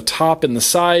in from the top and the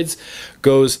sides,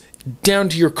 goes down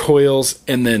to your coils,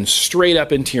 and then straight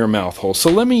up into your mouth hole. So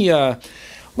let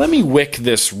me wick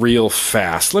this real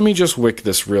fast. Let me just wick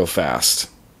this real fast.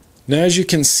 Now, as you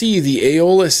can see, the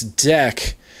Aeolus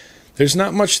deck, there's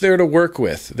not much there to work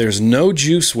with. There's no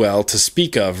juice well to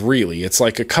speak of, really. It's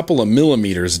like a couple of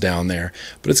millimeters down there.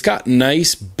 But it's got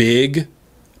nice big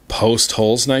post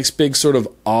holes, nice big sort of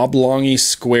oblongy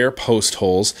square post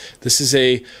holes. This is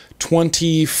a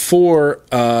 24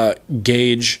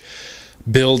 gauge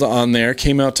build on there.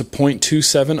 Came out to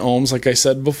 0.27 ohms, like I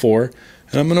said before.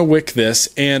 And I'm going to wick this,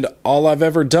 and all I've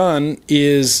ever done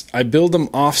is I build them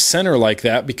off-center like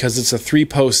that because it's a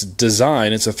 3-post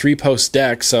design. It's a 3-post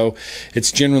deck, so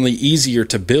it's generally easier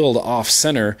to build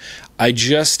off-center. I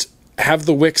just have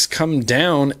the wicks come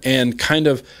down and kind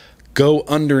of go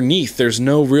underneath. There's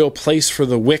no real place for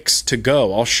the wicks to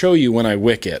go. I'll show you when I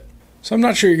wick it. So I'm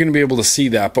not sure you're going to be able to see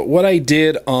that, but what I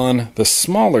did on the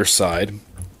smaller side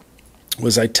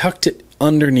was I tucked it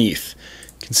underneath.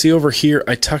 You can see over here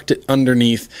I tucked it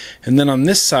underneath, and then on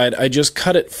this side I just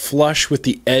cut it flush with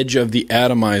the edge of the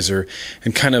atomizer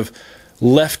and kind of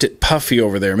left it puffy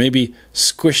over there, maybe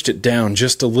squished it down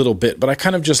just a little bit, but I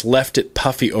kind of just left it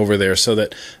puffy over there so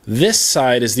that this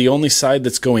side is the only side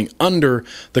that's going under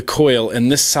the coil,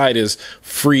 and this side is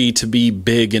free to be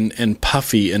big and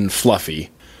puffy and fluffy.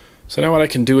 So now what I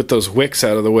can do with those wicks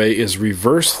out of the way is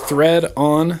reverse thread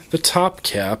on the top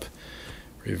cap,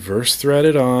 reverse thread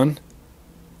it on.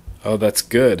 Oh, that's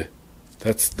good.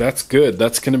 That's good.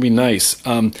 That's going to be nice.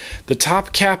 The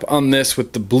top cap on this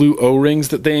with the blue O-rings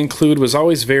that they include was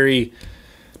always very,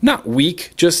 not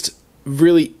weak, just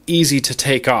really easy to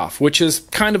take off, which is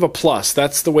kind of a plus.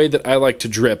 That's the way that I like to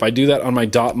drip. I do that on my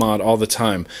dot mod all the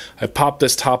time. I pop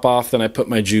this top off, then I put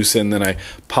my juice in, then I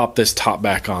pop this top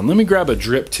back on. Let me grab a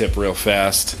drip tip real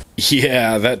fast.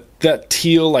 Yeah, that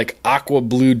teal, like aqua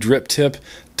blue drip tip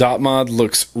dot mod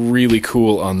looks really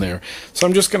cool on there. So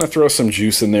I'm just going to throw some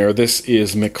juice in there. This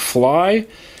is McFly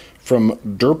from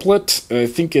Derplet. I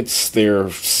think it's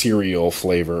their cereal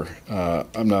flavor.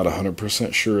 I'm not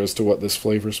 100% sure as to what this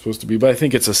flavor is supposed to be, but I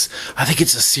think it's a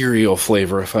cereal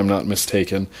flavor if I'm not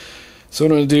mistaken. So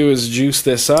what I'm going to do is juice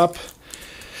this up.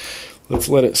 Let's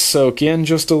let it soak in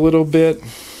just a little bit.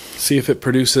 See if it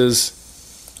produces.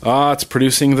 It's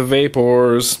producing the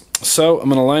vapors. So I'm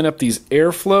going to line up these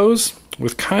airflows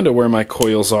with kind of where my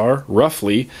coils are,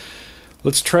 roughly.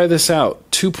 Let's try this out.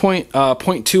 0.28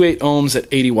 ohms at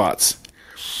 80 watts.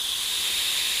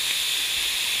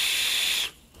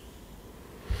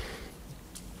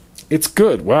 It's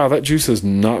good. Wow, that juice is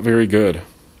not very good.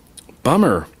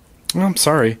 Bummer. Oh, I'm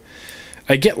sorry.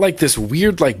 I get like this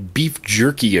weird like beef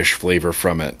jerky-ish flavor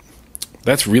from it.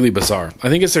 That's really bizarre. I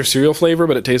think it's their cereal flavor,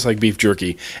 but it tastes like beef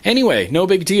jerky. Anyway, no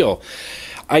big deal.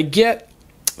 I get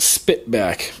spit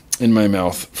back in my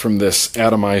mouth from this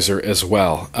atomizer as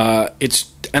well.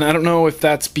 And I don't know if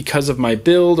that's because of my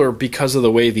build or because of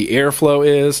the way the airflow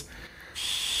is.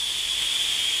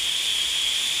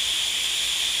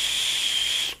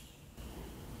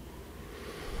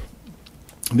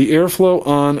 The airflow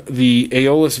on the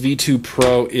Aeolus V2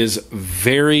 Pro is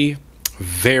very,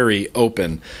 very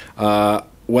open.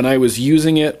 When I was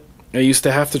using it, I used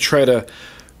to have to try to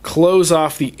close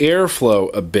off the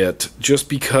airflow a bit just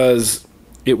because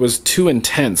it was too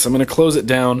intense. I'm going to close it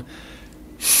down.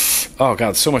 Oh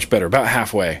god, so much better. About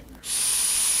halfway.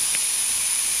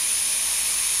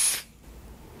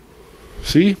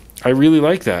 See? I really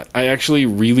like that. I actually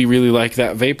really, really like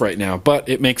that vape right now, but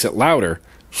it makes it louder.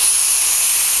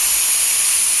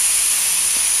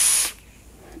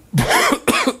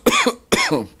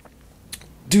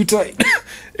 Too tight.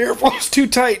 Airflow's too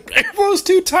tight. Airflow's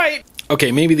too tight.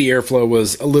 Okay, maybe the airflow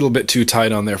was a little bit too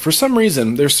tight on there. For some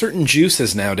reason, there's certain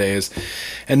juices nowadays,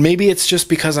 and maybe it's just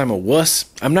because I'm a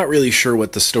wuss. I'm not really sure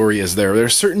what the story is there.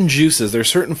 There's certain juices, there's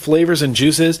certain flavors and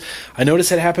juices. I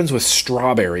notice it happens with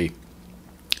strawberry.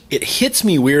 It hits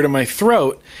me weird in my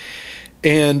throat,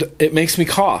 and it makes me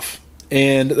cough.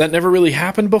 And that never really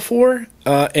happened before,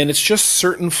 and it's just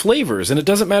certain flavors. And it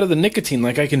doesn't matter the nicotine,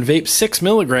 like I can vape 6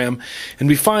 milligram and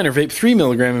be fine, or vape 3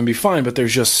 milligram and be fine, but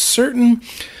there's just certain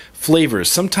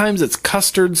flavors. Sometimes it's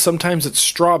custard, sometimes it's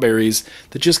strawberries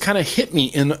that just kind of hit me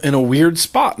in a weird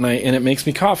spot, and it makes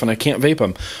me cough, and I can't vape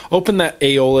them. Open that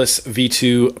Aeolus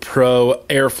V2 Pro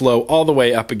airflow all the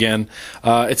way up again.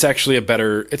 It's actually a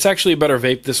better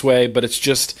vape this way, but it's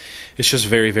just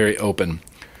very, very open.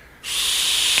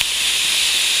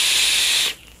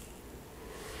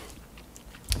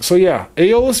 So yeah,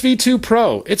 Aeolus V2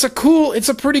 Pro. It's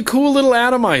a pretty cool little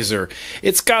atomizer.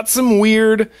 It's got some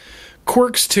weird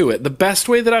quirks to it. The best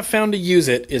way that I've found to use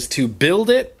it is to build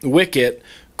it, wick it,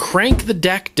 crank the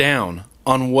deck down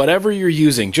on whatever you're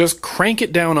using. Just crank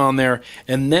it down on there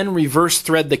and then reverse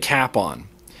thread the cap on.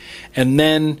 And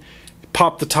then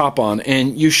pop the top on.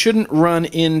 And you shouldn't run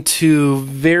into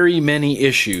very many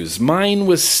issues. Mine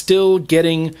was still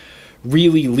getting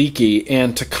really leaky,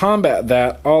 and to combat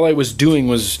that, all I was doing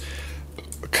was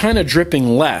kind of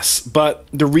dripping less. But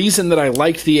the reason that I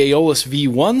liked the Aeolus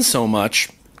V1 so much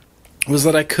was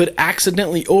that I could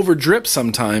accidentally over drip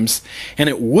sometimes and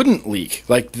it wouldn't leak.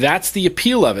 Like, that's the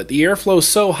appeal of it. The airflow's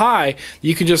so high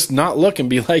you can just not look and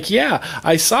be like, yeah,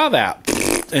 I saw that,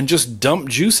 and just dump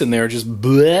juice in there, just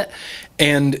bleh,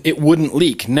 and it wouldn't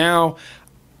leak. Now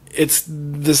it's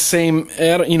the same,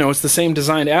 it's the same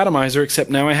designed atomizer, except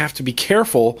now I have to be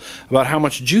careful about how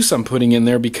much juice I'm putting in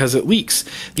there because it leaks.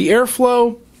 The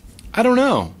airflow, I don't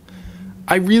know.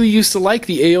 I really used to like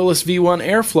the Aeolus V1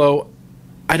 airflow.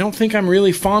 I don't think I'm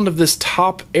really fond of this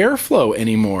top airflow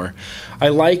anymore. I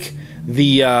like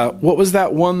the, what was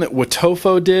that one that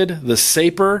Watofo did? The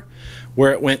Saper,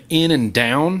 where it went in and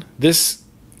down. This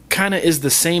kind of is the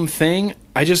same thing.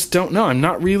 I just don't know. I'm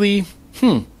not really,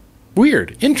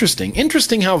 Weird. Interesting.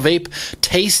 Interesting how vape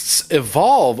tastes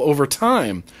evolve over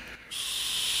time.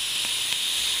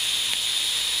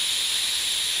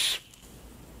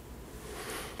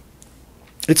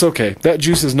 It's okay. That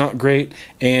juice is not great,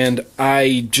 and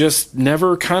I just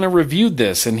never kind of reviewed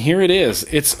this, and here it is.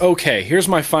 It's okay. Here's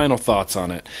my final thoughts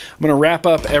on it. I'm going to wrap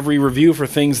up every review for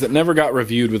things that never got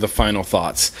reviewed with the final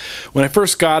thoughts. When I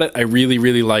first got it, I really,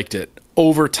 really liked it.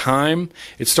 Over time,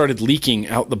 it started leaking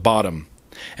out the bottom.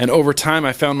 And over time,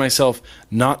 I found myself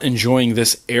not enjoying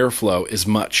this airflow as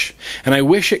much. And I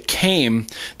wish it came,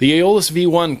 the Aeolus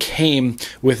V1 came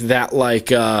with that,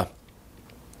 like,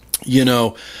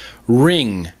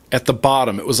 ring at the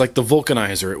bottom. It was like the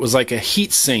vulcanizer. It was like a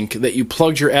heat sink that you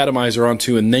plugged your atomizer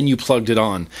onto and then you plugged it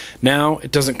on. Now,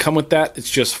 it doesn't come with that.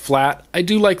 It's just flat. I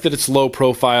do like that it's low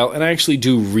profile, and I actually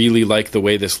do really like the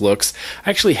way this looks.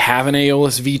 I actually have an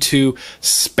Aeolus V2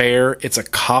 spare. It's a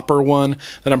copper one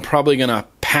that I'm probably going to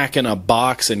pack in a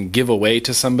box and give away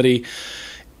to somebody.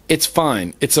 It's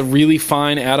fine. It's a really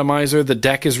fine atomizer. The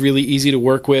deck is really easy to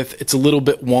work with. It's a little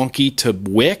bit wonky to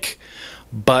wick,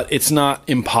 but it's not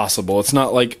impossible. It's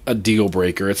not like a deal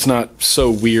breaker. It's not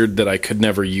so weird that I could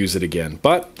never use it again.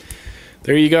 But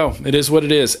there you go. It is what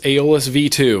it is. Aeolus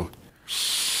V2.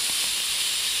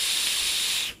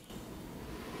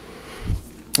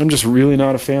 I'm just really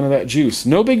not a fan of that juice.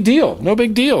 No big deal. No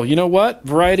big deal. You know what?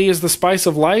 Variety is the spice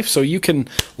of life, so you can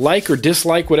like or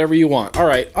dislike whatever you want. All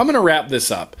right, I'm going to wrap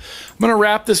this up. I'm going to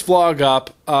wrap this vlog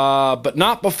up, but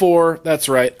not before. That's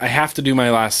right. I have to do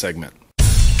my last segment.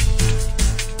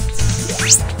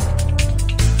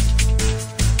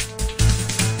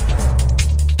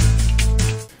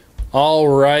 All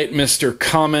right, Mr.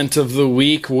 Comment of the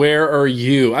Week, where are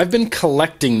you? I've been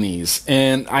collecting these,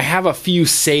 and I have a few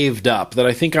saved up that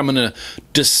I think I'm going to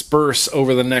disperse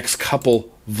over the next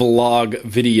couple vlog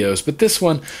videos. But this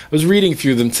one, I was reading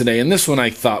through them today, and this one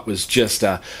I thought was just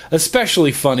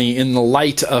especially funny in the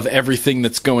light of everything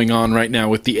that's going on right now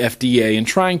with the FDA and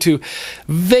trying to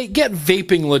get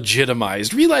vaping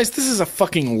legitimized. Realize this is a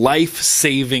fucking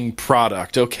life-saving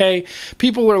product, okay?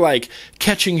 People are like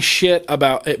catching shit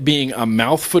about it being a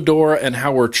mouth fedora and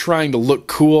how we're trying to look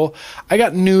cool. I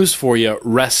got news for you,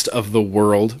 rest of the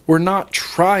world. We're not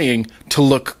trying to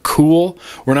look cool.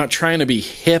 We're not trying to be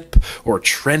hip or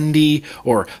trendy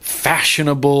or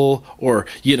fashionable or,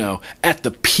 at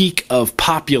the peak of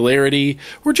popularity.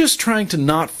 We're just trying to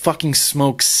not fucking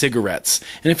smoke cigarettes.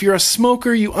 And if you're a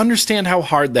smoker, you understand how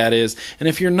hard that is. And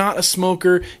if you're not a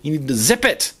smoker, you need to zip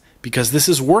it, because this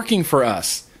is working for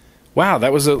us. Wow,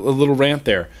 that was a little rant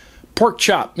there. Pork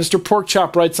Chop. Mr. Pork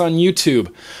Chop writes on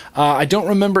YouTube. I don't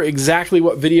remember exactly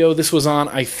what video this was on.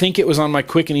 I think it was on my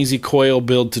quick and easy coil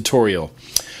build tutorial.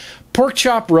 Pork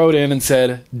Chop wrote in and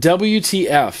said,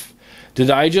 WTF, did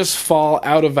I just fall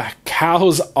out of a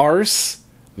cow's arse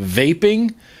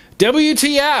vaping?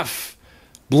 WTF,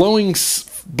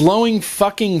 blowing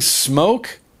fucking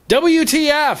smoke?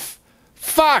 WTF,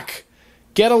 fuck,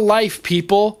 get a life,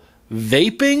 people.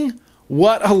 Vaping?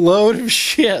 What a load of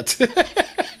shit.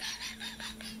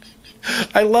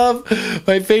 I love,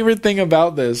 my favorite thing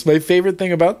about this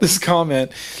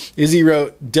comment is he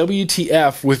wrote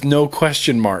WTF with no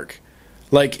question mark.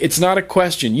 Like, it's not a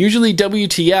question. Usually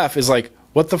WTF is like,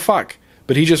 what the fuck?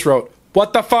 But he just wrote,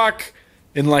 what the fuck?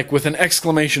 And like with an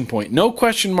exclamation point. No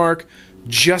question mark,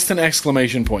 just an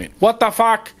exclamation point. What the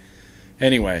fuck?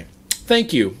 Anyway,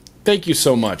 thank you. Thank you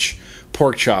so much,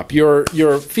 Pork Chop. Your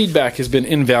feedback has been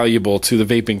invaluable to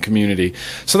the vaping community.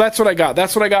 So that's what I got.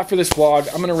 That's what I got for this vlog.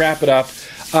 I'm going to wrap it up.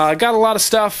 Got a lot of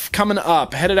stuff coming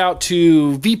up. Headed out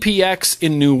to VPX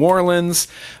in New Orleans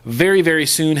very, very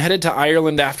soon. Headed to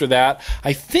Ireland after that.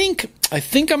 I think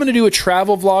I'm going to do a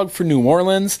travel vlog for New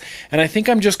Orleans, and I think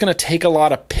I'm just going to take a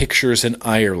lot of pictures in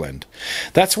Ireland.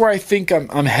 That's where I think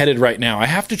I'm headed right now. I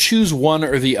have to choose one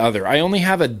or the other. I only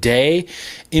have a day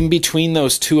in between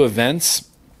those two events,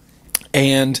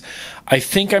 and I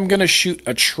think I'm going to shoot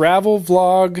a travel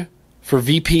vlog for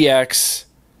VPX.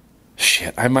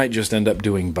 Shit, I might just end up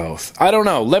doing both. I don't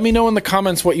know. Let me know in the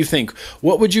comments what you think.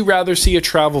 What would you rather see a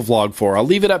travel vlog for? I'll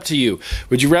leave it up to you.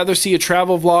 Would you rather see a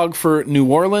travel vlog for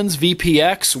New Orleans,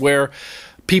 VPX, where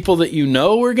people that you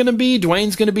know are going to be?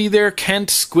 Dwayne's going to be there,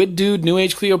 Kent, Squid Dude, New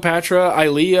Age Cleopatra,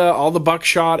 Ilea, all the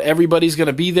Buckshot, everybody's going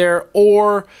to be there?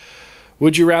 Or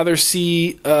would you rather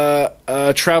see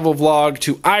a travel vlog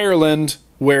to Ireland,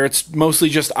 where it's mostly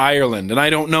just Ireland, and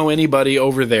I don't know anybody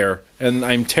over there, and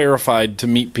I'm terrified to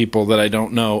meet people that I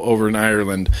don't know over in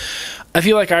Ireland? I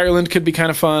feel like Ireland could be kind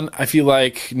of fun. I feel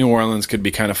like New Orleans could be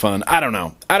kind of fun. I don't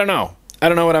know. I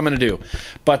don't know what I'm going to do.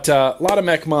 But a lot of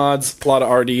mech mods, a lot of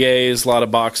RDAs, a lot of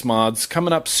box mods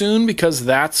coming up soon because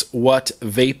that's what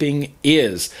vaping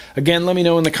is. Again, let me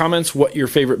know in the comments what your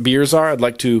favorite beers are. I'd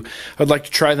like to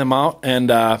try them out,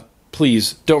 and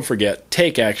please don't forget,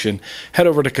 take action. Head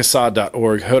over to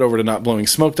CASAA.org, head over to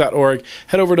notblowingsmoke.org,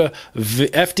 head over to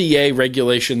FDA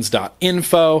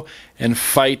Regulations.info, and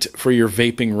fight for your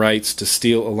vaping rights to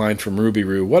steal a line from Ruby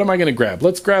Roo. What am I going to grab?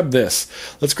 Let's grab this.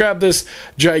 Let's grab this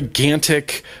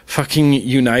gigantic fucking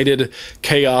United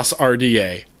Chaos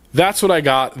RDA. That's what I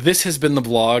got. This has been the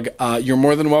vlog. You're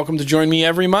more than welcome to join me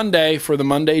every Monday for the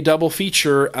Monday double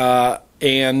feature.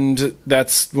 And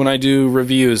that's when I do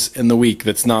reviews in the week.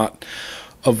 That's not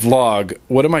a vlog.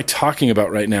 What am I talking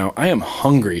about right now? I am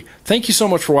hungry. Thank you so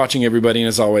much for watching, everybody. And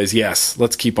as always, yes,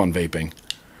 let's keep on vaping.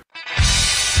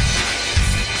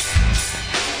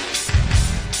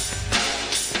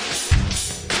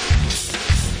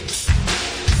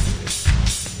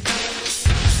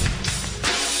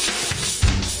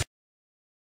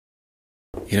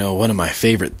 You know, one of my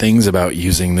favorite things about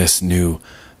using this new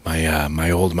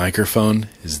my old microphone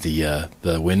is the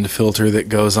wind filter that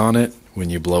goes on it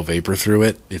when you blow vapor through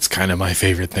it. It's kind of my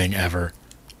favorite thing ever.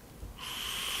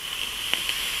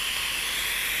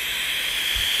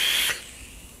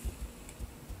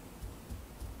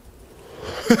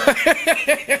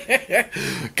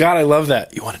 God, I love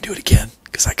that. You want to do it again?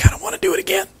 Because I kind of want to do it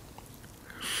again.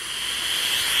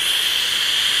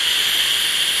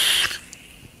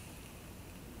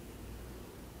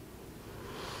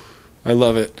 I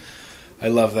love it. I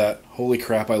love that. Holy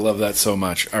crap, I love that so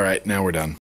much. All right, now we're done.